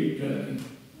something cute to him.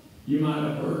 You might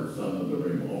have heard some of the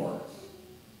remarks.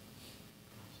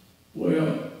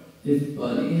 Well, it's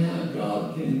funny how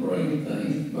God can bring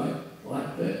things back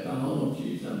like that to haunt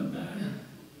you sometimes.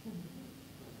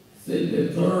 See,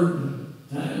 the third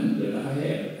time that I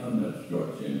had an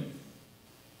obstruction,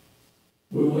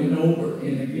 we went over,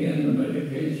 and again, the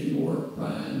medication worked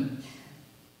fine.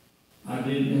 I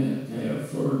didn't have to have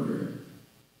surgery.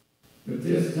 But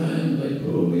this time they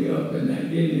pulled me up and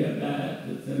they gave me a diet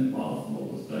that's impossible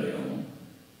to stay on.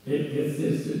 It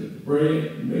consisted of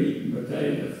bread, meat, and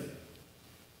potatoes,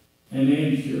 and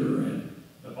Ensure, and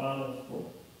the bottles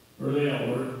for the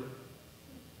elder.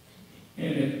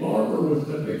 And if Barbara was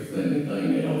to fix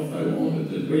anything else, they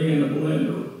wanted to be in a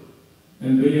blender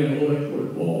and be in a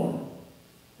liquid form.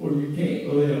 Well, you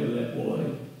can't live that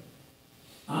way.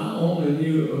 I only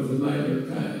knew it was a matter of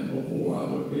time before I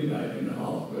would be back in the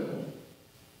hospital.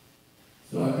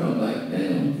 So I come back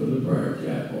down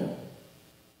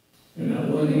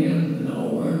went in and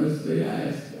all earnestly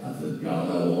asked, I said, God,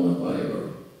 I want a favor.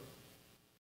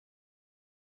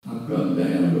 I've come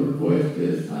down to request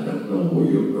this. I don't know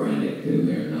whether you'll grant it to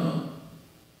me or not.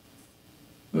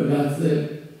 But I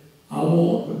said, I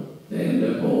want to stand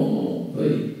up on my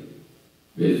feet,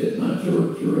 visit my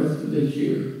church the rest of this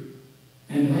year,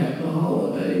 and have the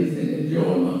holidays and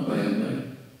enjoy my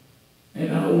family.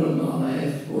 And I will not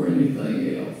ask for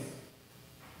anything else.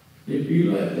 If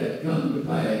you let that come to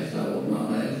pass, I will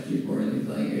not ask you for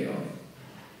anything else.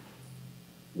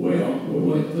 Well, we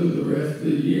went through the rest of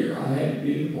the year. I had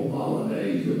beautiful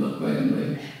holidays with my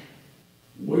family.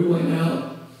 We went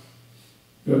out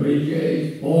to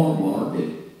BJ's farm market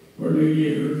for New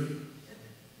Year's.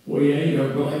 We ate our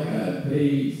black-eyed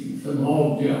peas and some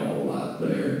hog jowl out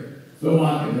there so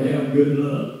I could have good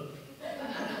luck.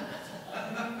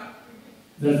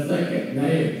 The second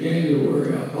day of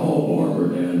January, I called Barbara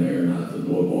down there and I said,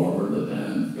 well, Barbara, the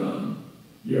time's come.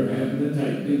 You're having to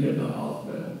take me to the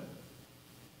hospital.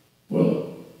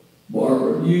 Well,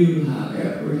 Barbara knew how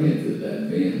apprehensive I'd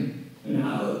been and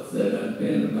how upset I'd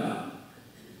been about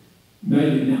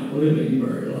maybe not living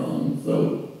very long,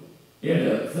 so it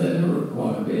upset her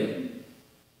quite a bit.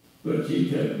 But she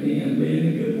took me in, being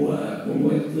a good wife, we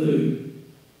went through.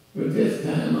 But this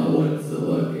time I wasn't so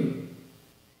lucky.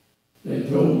 They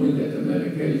told me that the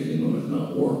medication was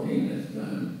not working this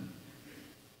time,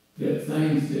 that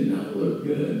things did not look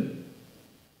good.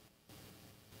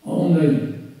 On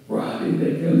the Friday,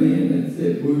 they come in and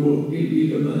said, we will give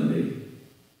you the Monday.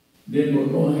 Then we're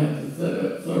going to have to set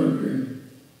up surgery.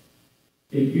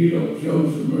 If you don't show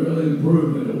some real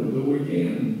improvement over the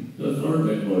weekend, the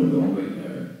surgeon wasn't going to be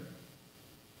there.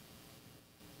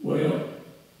 Well,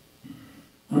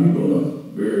 I'm going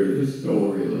to vary the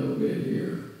story a little bit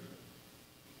here.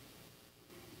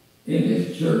 In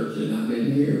this church, and I've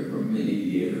been here for many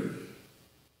years,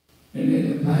 and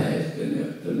in the past and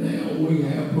up to now, we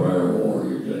have prayer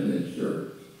warriors in this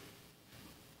church.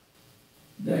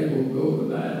 They will go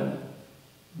to battle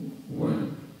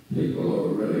when people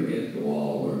are really against the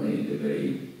wall or need to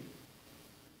be.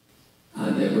 I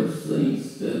never seen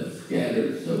stuff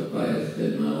scattered so fast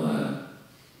in my life.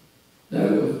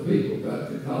 There was people got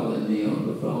to calling me on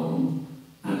the phone.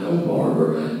 I know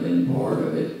Barbara had been part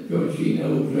of it because she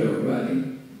knows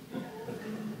everybody.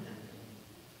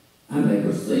 I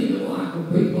never seen a lot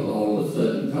of people all of a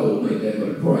sudden told me they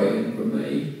were praying for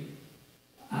me.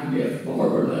 I guess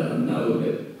Barbara let them know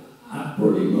that I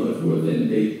pretty much was in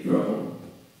deep trouble.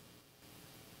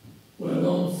 Well,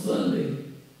 on Sunday,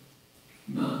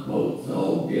 my folks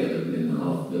all gathered in the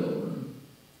hospital room.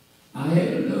 I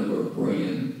had a number of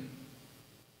friends,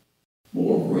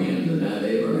 more friends than I'd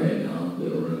ever had in the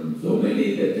hospital room. So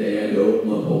many that they had to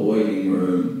open up a waiting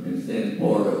room and send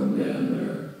part of them down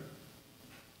there.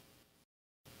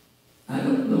 I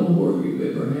don't know where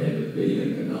you've ever had a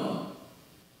feeling or not,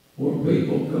 where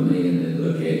people come in and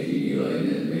look at you, you lay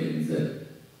in bed and say,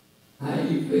 how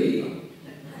you feel?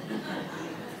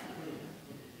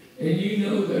 And you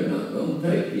know they're not going to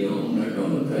take you on, they're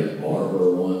going to take Barbara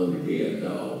or one of the kids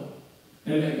off,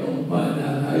 and they're going to find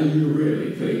out how you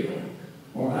really feel,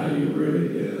 or how you really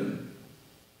doing.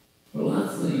 Well,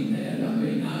 I seen that. I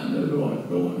mean, I knew what's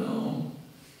going on.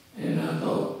 And I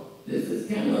thought, this is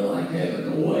kind of like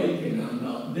having a wake and I'm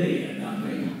not dead. I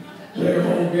mean, they're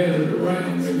all gathered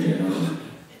around me, you know.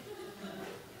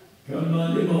 Come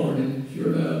Monday morning,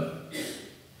 sure enough,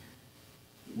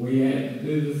 we had to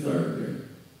do the surgery.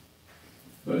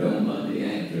 But on Monday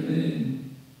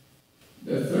afternoon,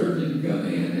 the surgeon come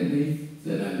in and he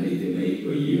said, I need to meet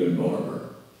with you and Barbara.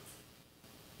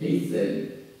 He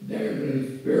said, there's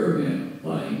an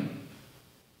experimental thing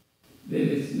that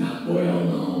is not well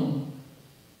known,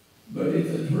 but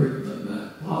it's a treatment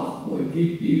that possibly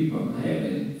keep you from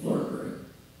having surgery.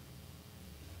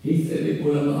 He said it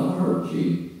will not hurt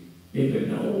you if it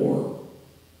don't work.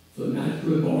 So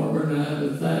naturally, Barbara and I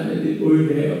decided it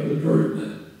would help the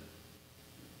treatment.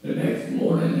 The next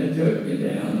morning, they took me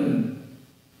down and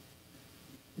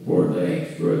for the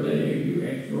extra day, you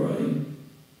x-ray,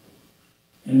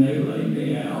 and they laid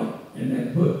me out, and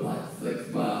they put like 6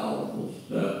 vials of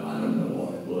stuff, I don't know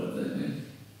what it was in it,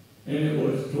 and it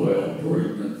was 12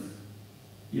 treatments.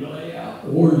 You lay out,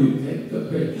 or you take the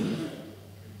pictures.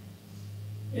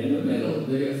 In the middle of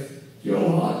this, Joe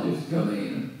Hodges come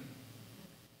in,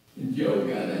 and Joe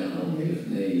got down on his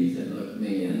knees and looked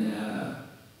me in the eye.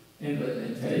 And let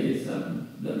me tell you something,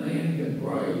 the man can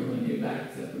pray when your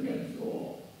back's up against the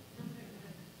wall.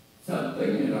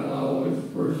 Something that I always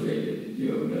appreciated that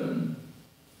Joe done.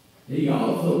 He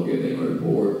also gave me a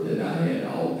report that I had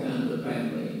all kinds of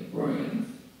family and friends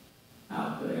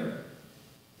out there.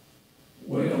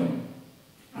 Well,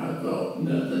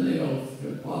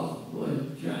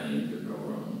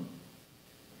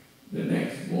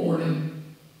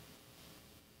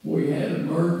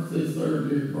 emergency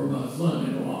surgery for my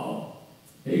son-in-law.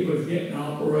 He was getting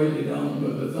operated on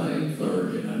with the same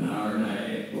surgeon an hour and a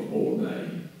half before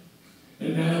me.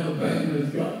 And now the family's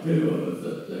got 2 of us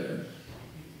up there.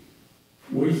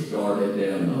 We started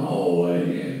down the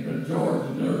hallway and the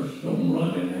charge nurse come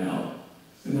running out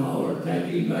and hollered, "Take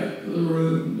him back to the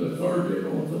room. The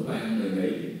surgeon wants a family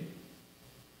meeting."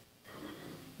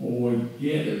 Well, we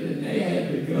get it, and they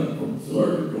had to come from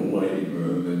surgical waiting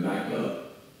room and back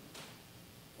up.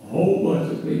 A whole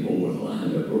bunch of people was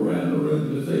lined up around the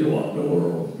room to see what door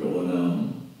was going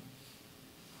on.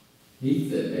 He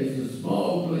said, "There's a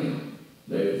small glimpse.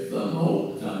 There's some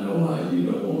hopes. I know how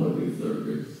you don't want to do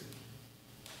surgery.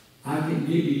 I can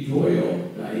give you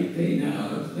 12 to 18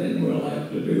 hours, then we'll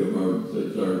have to do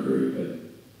emergency surgery,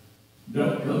 but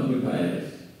don't come to pass."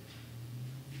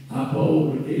 I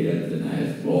polled the kids and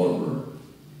asked Barbara,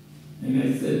 and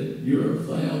they said, "You're of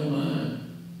sound mind.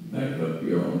 Make up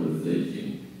your own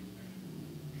decision."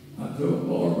 I told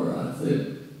Barbara, I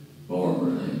said,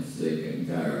 "Barbara, I'm sick and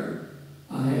tired.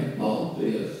 I have fought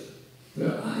this till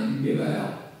I can give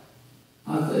out."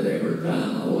 I said, "Every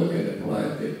time I look at a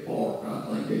plastic fork,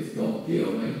 I think it's going to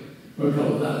kill me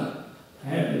because I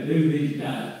had to do these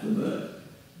diets and that."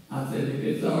 I said, "If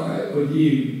it's all right with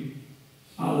you,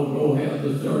 I will go have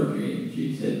the surgery." And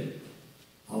she said,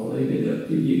 "I'll leave it up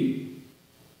to you."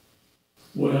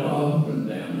 Well, up and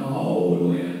down the hall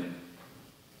we went.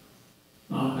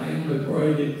 My family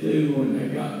prayed it too when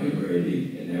they got me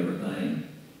ready and everything.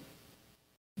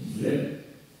 Said,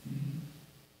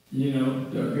 you know,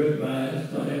 their goodbyes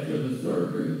after the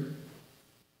surgery.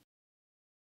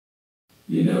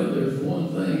 You know, there's one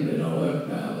thing that I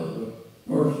left out of the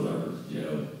first service,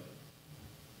 Joe.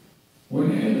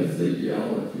 When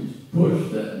anesthesiologists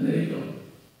pushed that needle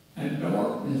and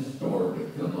darkness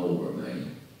started to come over me,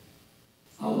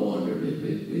 I wondered if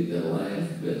it'd be the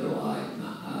last bit of light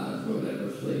my eyes would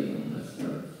ever see on this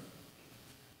earth.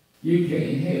 You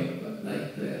can't help but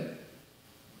think that.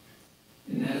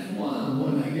 And that's why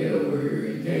when I get over here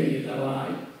and tell you the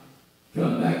light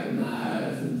come back in my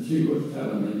eyes and she was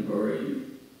telling me to breathe,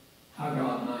 I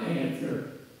got my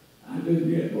answer. I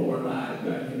do get more light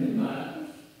back in my eyes.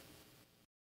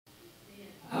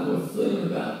 I was soon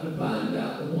about to find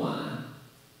out why.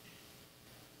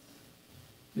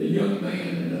 The young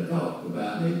man that I talked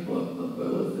about, he plucked my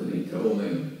fellows and he told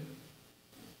me,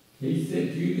 he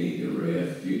said, "You need to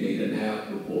rest. You need an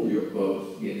out before your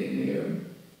folks get in here."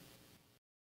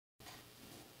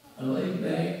 I laid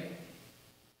back,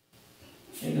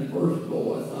 and the first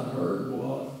voice I heard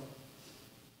was,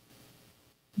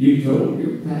 "You told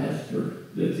your pastor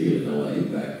that you was a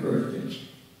laid-back Christian.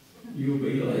 You'll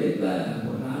be laid back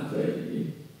when I tell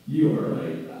you are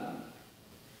laid back."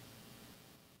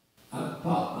 I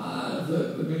popped my eyes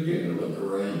up and began to look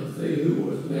around to see who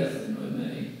was messing with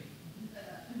me,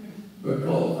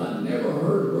 because I never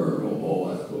heard a verbal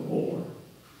voice before.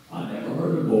 I never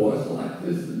heard a voice like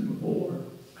this before.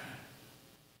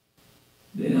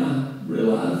 Then I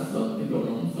realized something going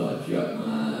on, so I shut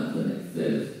my eyes, and it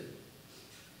says,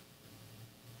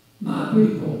 "My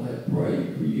people have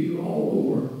prayed for you all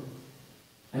over,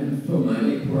 and so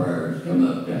many prayers come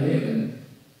up to heaven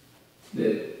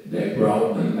that they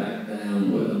brought me back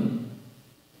down with them,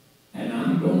 and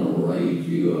I'm going to raise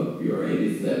you up. You're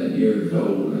 87 years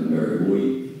old and very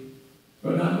weak,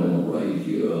 but I'm going to raise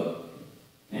you up,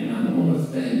 and I'm going to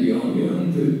stand you on your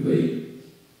own 2 feet.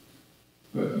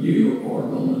 But you are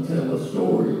going to tell a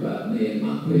story about me and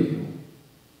my people."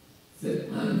 Said,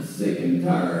 "I'm sick and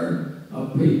tired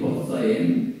of people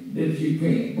saying that you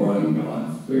can't bring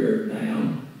God's Spirit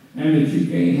down and that you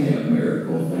can't have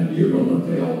miracles, and you're going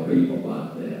to tell people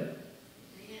about that."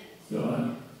 So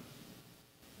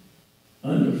I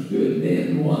understood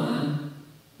then why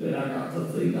that I got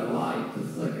to see the light the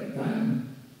second time.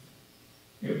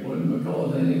 It wasn't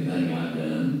because of anything I'd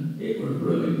done. It was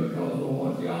really because of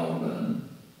what y'all done.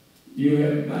 You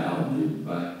had bowed your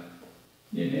back,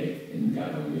 your neck, and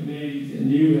got on your knees,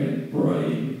 and you had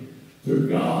prayed to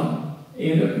God,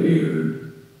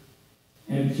 interfered,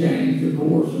 and changed the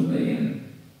course of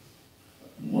men.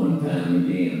 One time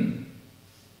again,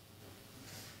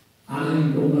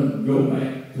 I'm going to go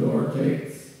back to our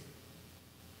text.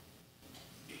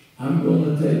 I'm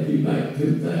going to take you back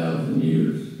 2,000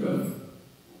 years ago.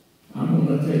 I'm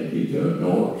going to take you to a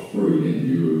dark street in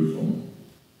Jerusalem.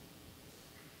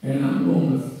 And I'm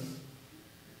going to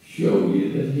show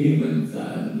you the human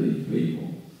side of these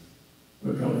people,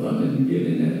 because I've been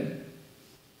getting it.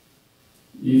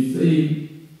 You see,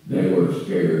 they were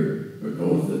scared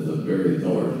because it's a very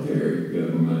authoritarian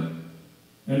government,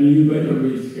 and you better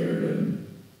be scared of them.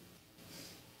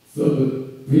 So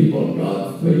people,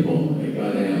 God's people, they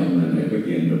got down and they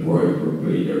began to pray for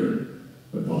Peter,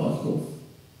 the apostles.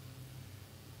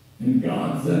 And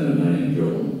God sent an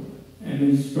angel, and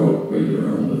he struck Peter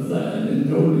on the side and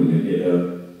told him to get up,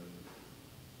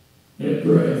 get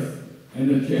dressed, and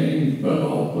the chains fell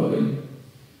off of him.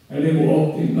 And he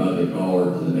walked him by the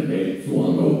guards, and the gate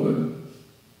swung open.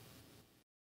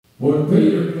 When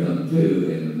Peter come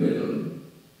to in the middle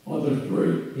of the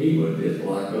street, he was just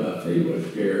like us. He was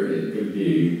scared and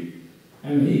confused.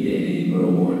 And he didn't even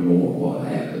know more and more what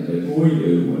happened than we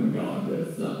do when God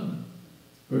does something.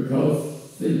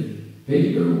 Because, see,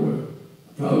 Peter was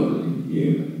totally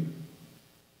human.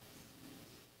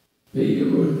 Peter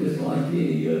was just like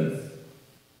any of us.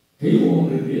 He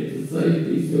wanted to get to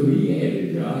safety, so he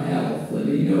headed to a house that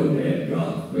he knew had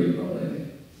God's people in it.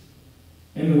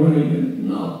 And when he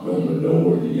knocked on the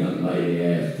door, the young lady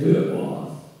asked who it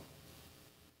was.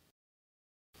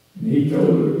 And he told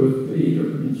her it was Peter,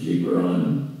 and she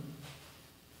ran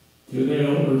to the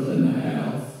elders in the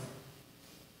house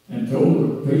and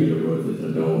told her Peter was at the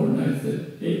door, and they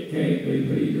said, it can't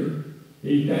be Peter.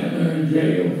 He's down there in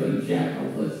jails and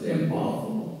shackles. It's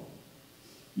impossible.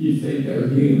 You see, they're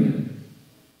human,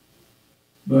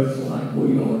 much like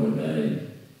we are today.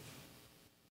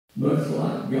 Much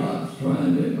like God's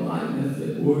trying to enlighten us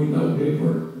that we're no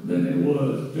different than it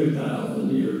was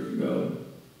 2,000 years ago.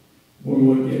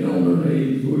 When we get on our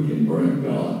knees, we can bring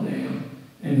God down,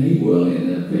 and he will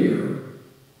interfere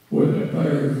with the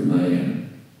affairs of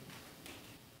man.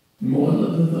 And one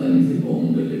of the things he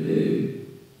wants me to do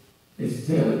is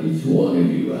tell each one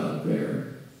of you out there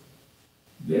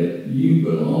that you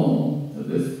belong to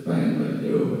this family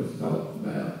Joe has talked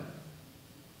about.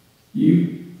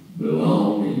 You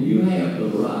belong and you have the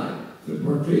right to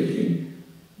partition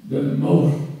the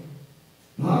most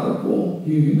powerful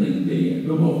human being,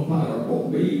 the most powerful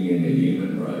being in the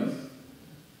human race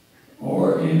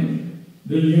or in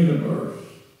the universe.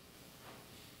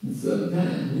 And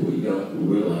sometimes we don't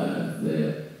realize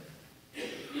that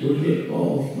we get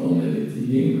lost on it as a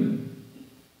human.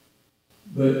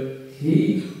 But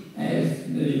he asked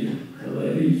me to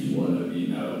let each one of you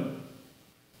know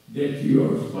that you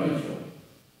are special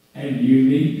and you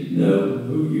need to know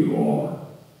who you are.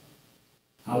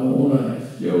 I want to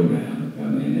ask Joe now to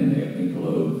come in and help me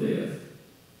close this.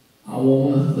 I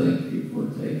want to thank you for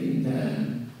taking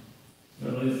time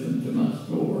to listen to my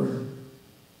story.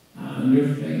 I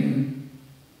understand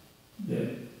that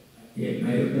it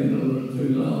may have been a little too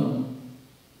long,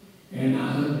 and I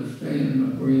understand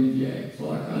my friend Jack's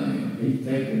like I am. He's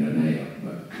taking a nap,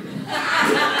 but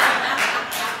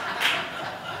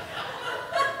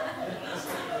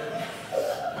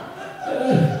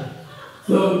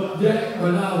so Jack,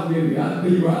 when I was with you, I'd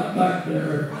be right back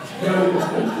there.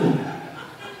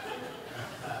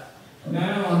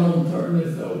 Now I'm going to turn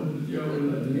this over to Joe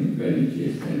and let him finish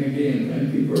this. And again,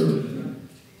 thank you for listening.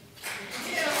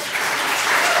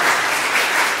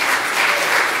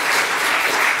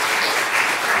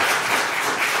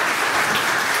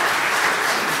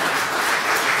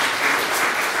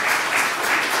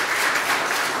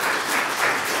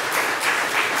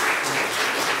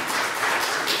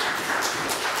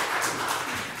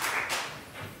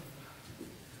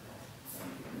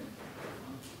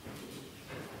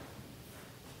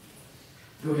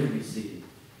 Go ahead and be seated.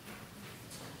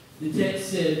 The text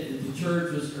said that the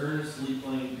church was earnestly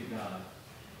praying to God.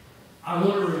 I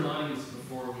want to remind us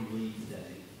before we leave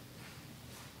today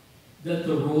that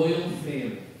the royal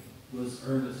family was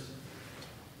earnestly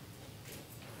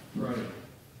praying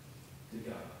to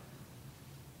God.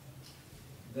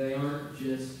 They aren't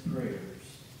just prayers.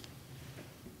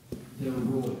 They're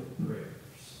royal prayers.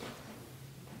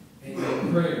 And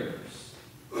their prayers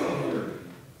carry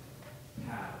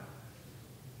power.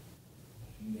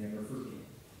 Never forget.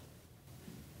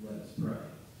 Let us pray.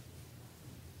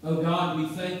 Oh God, we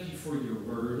thank you for your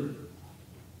word.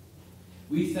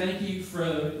 We thank you for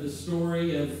the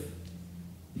story of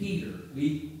Peter.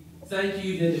 We thank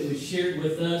you that it was shared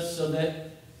with us so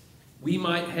that we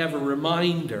might have a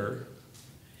reminder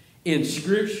in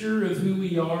Scripture of who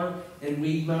we are, and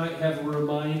we might have a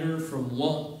reminder from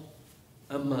one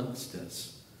amongst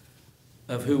us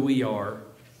of who we are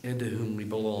and to whom we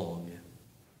belong.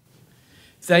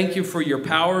 Thank you for your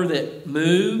power that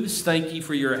moves. Thank you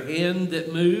for your hand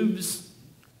that moves.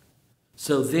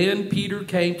 So then Peter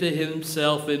came to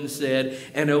himself and said,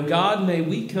 and oh God, may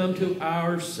we come to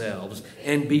ourselves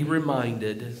and be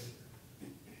reminded,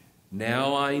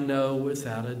 now I know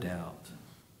without a doubt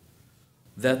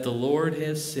that the Lord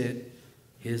has sent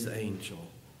his angel.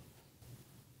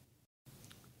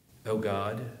 Oh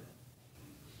God,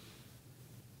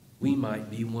 we might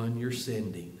be one you're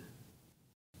sending.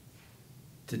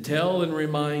 to tell and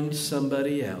remind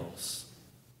somebody else,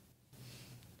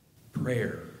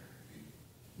 prayer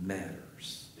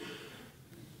matters.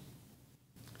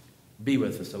 Be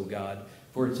with us, O God,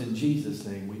 for it's in Jesus'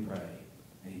 name we pray.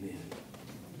 Amen.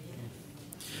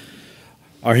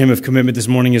 Our hymn of commitment this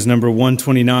morning is number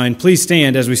 129. Please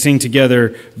stand as we sing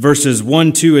together verses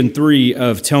 1, 2, and 3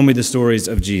 of Tell Me the Stories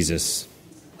of Jesus.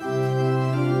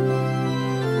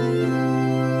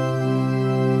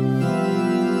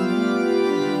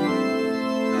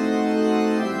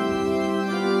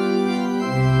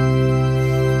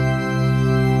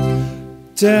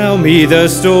 Tell me the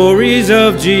stories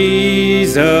of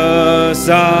Jesus,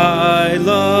 I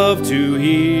love to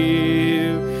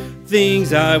hear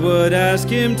things I would ask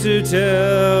him to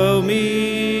tell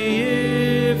me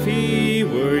if he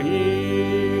were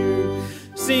here.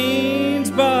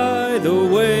 Scenes by the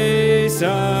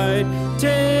wayside,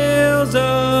 tales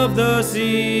of the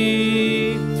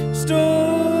sea,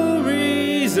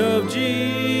 stories of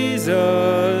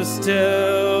Jesus,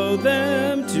 tell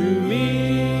them to me.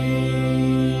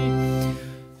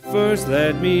 First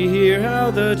let me hear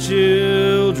how the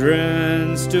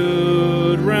children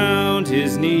stood round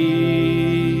his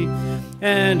knee,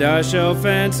 and I shall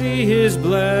fancy his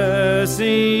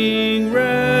blessing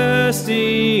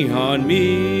resting on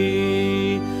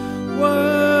me.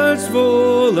 Words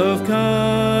full of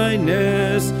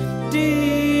kindness,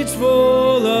 deeds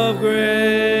full of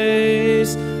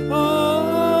grace,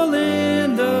 all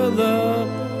in the love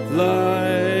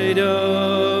light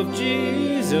of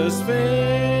Jesus' face.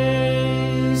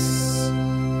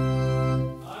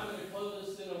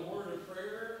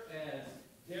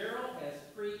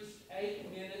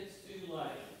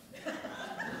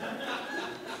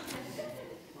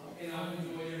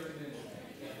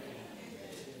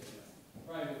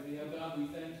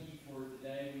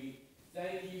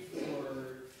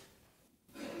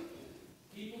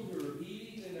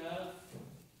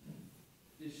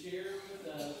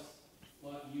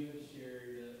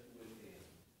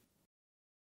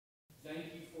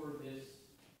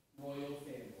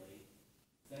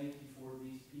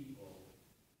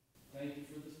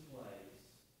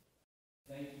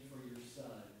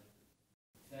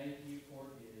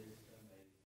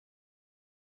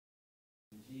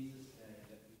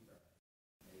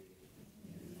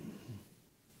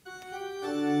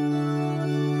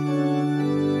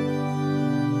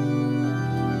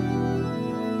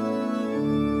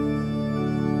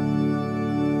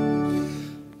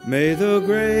 May the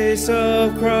grace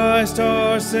of Christ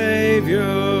our Savior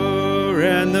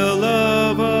and the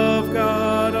love of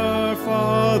God our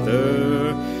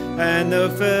Father and the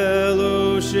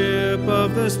fellowship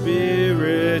of the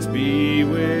Spirit be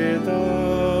with us.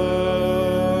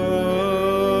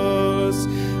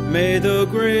 May the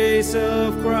grace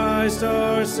of Christ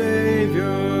our Savior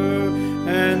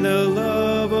and the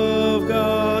love of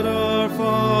God our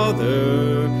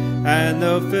Father and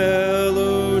the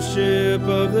fellowship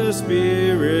of the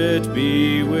Spirit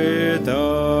be with us.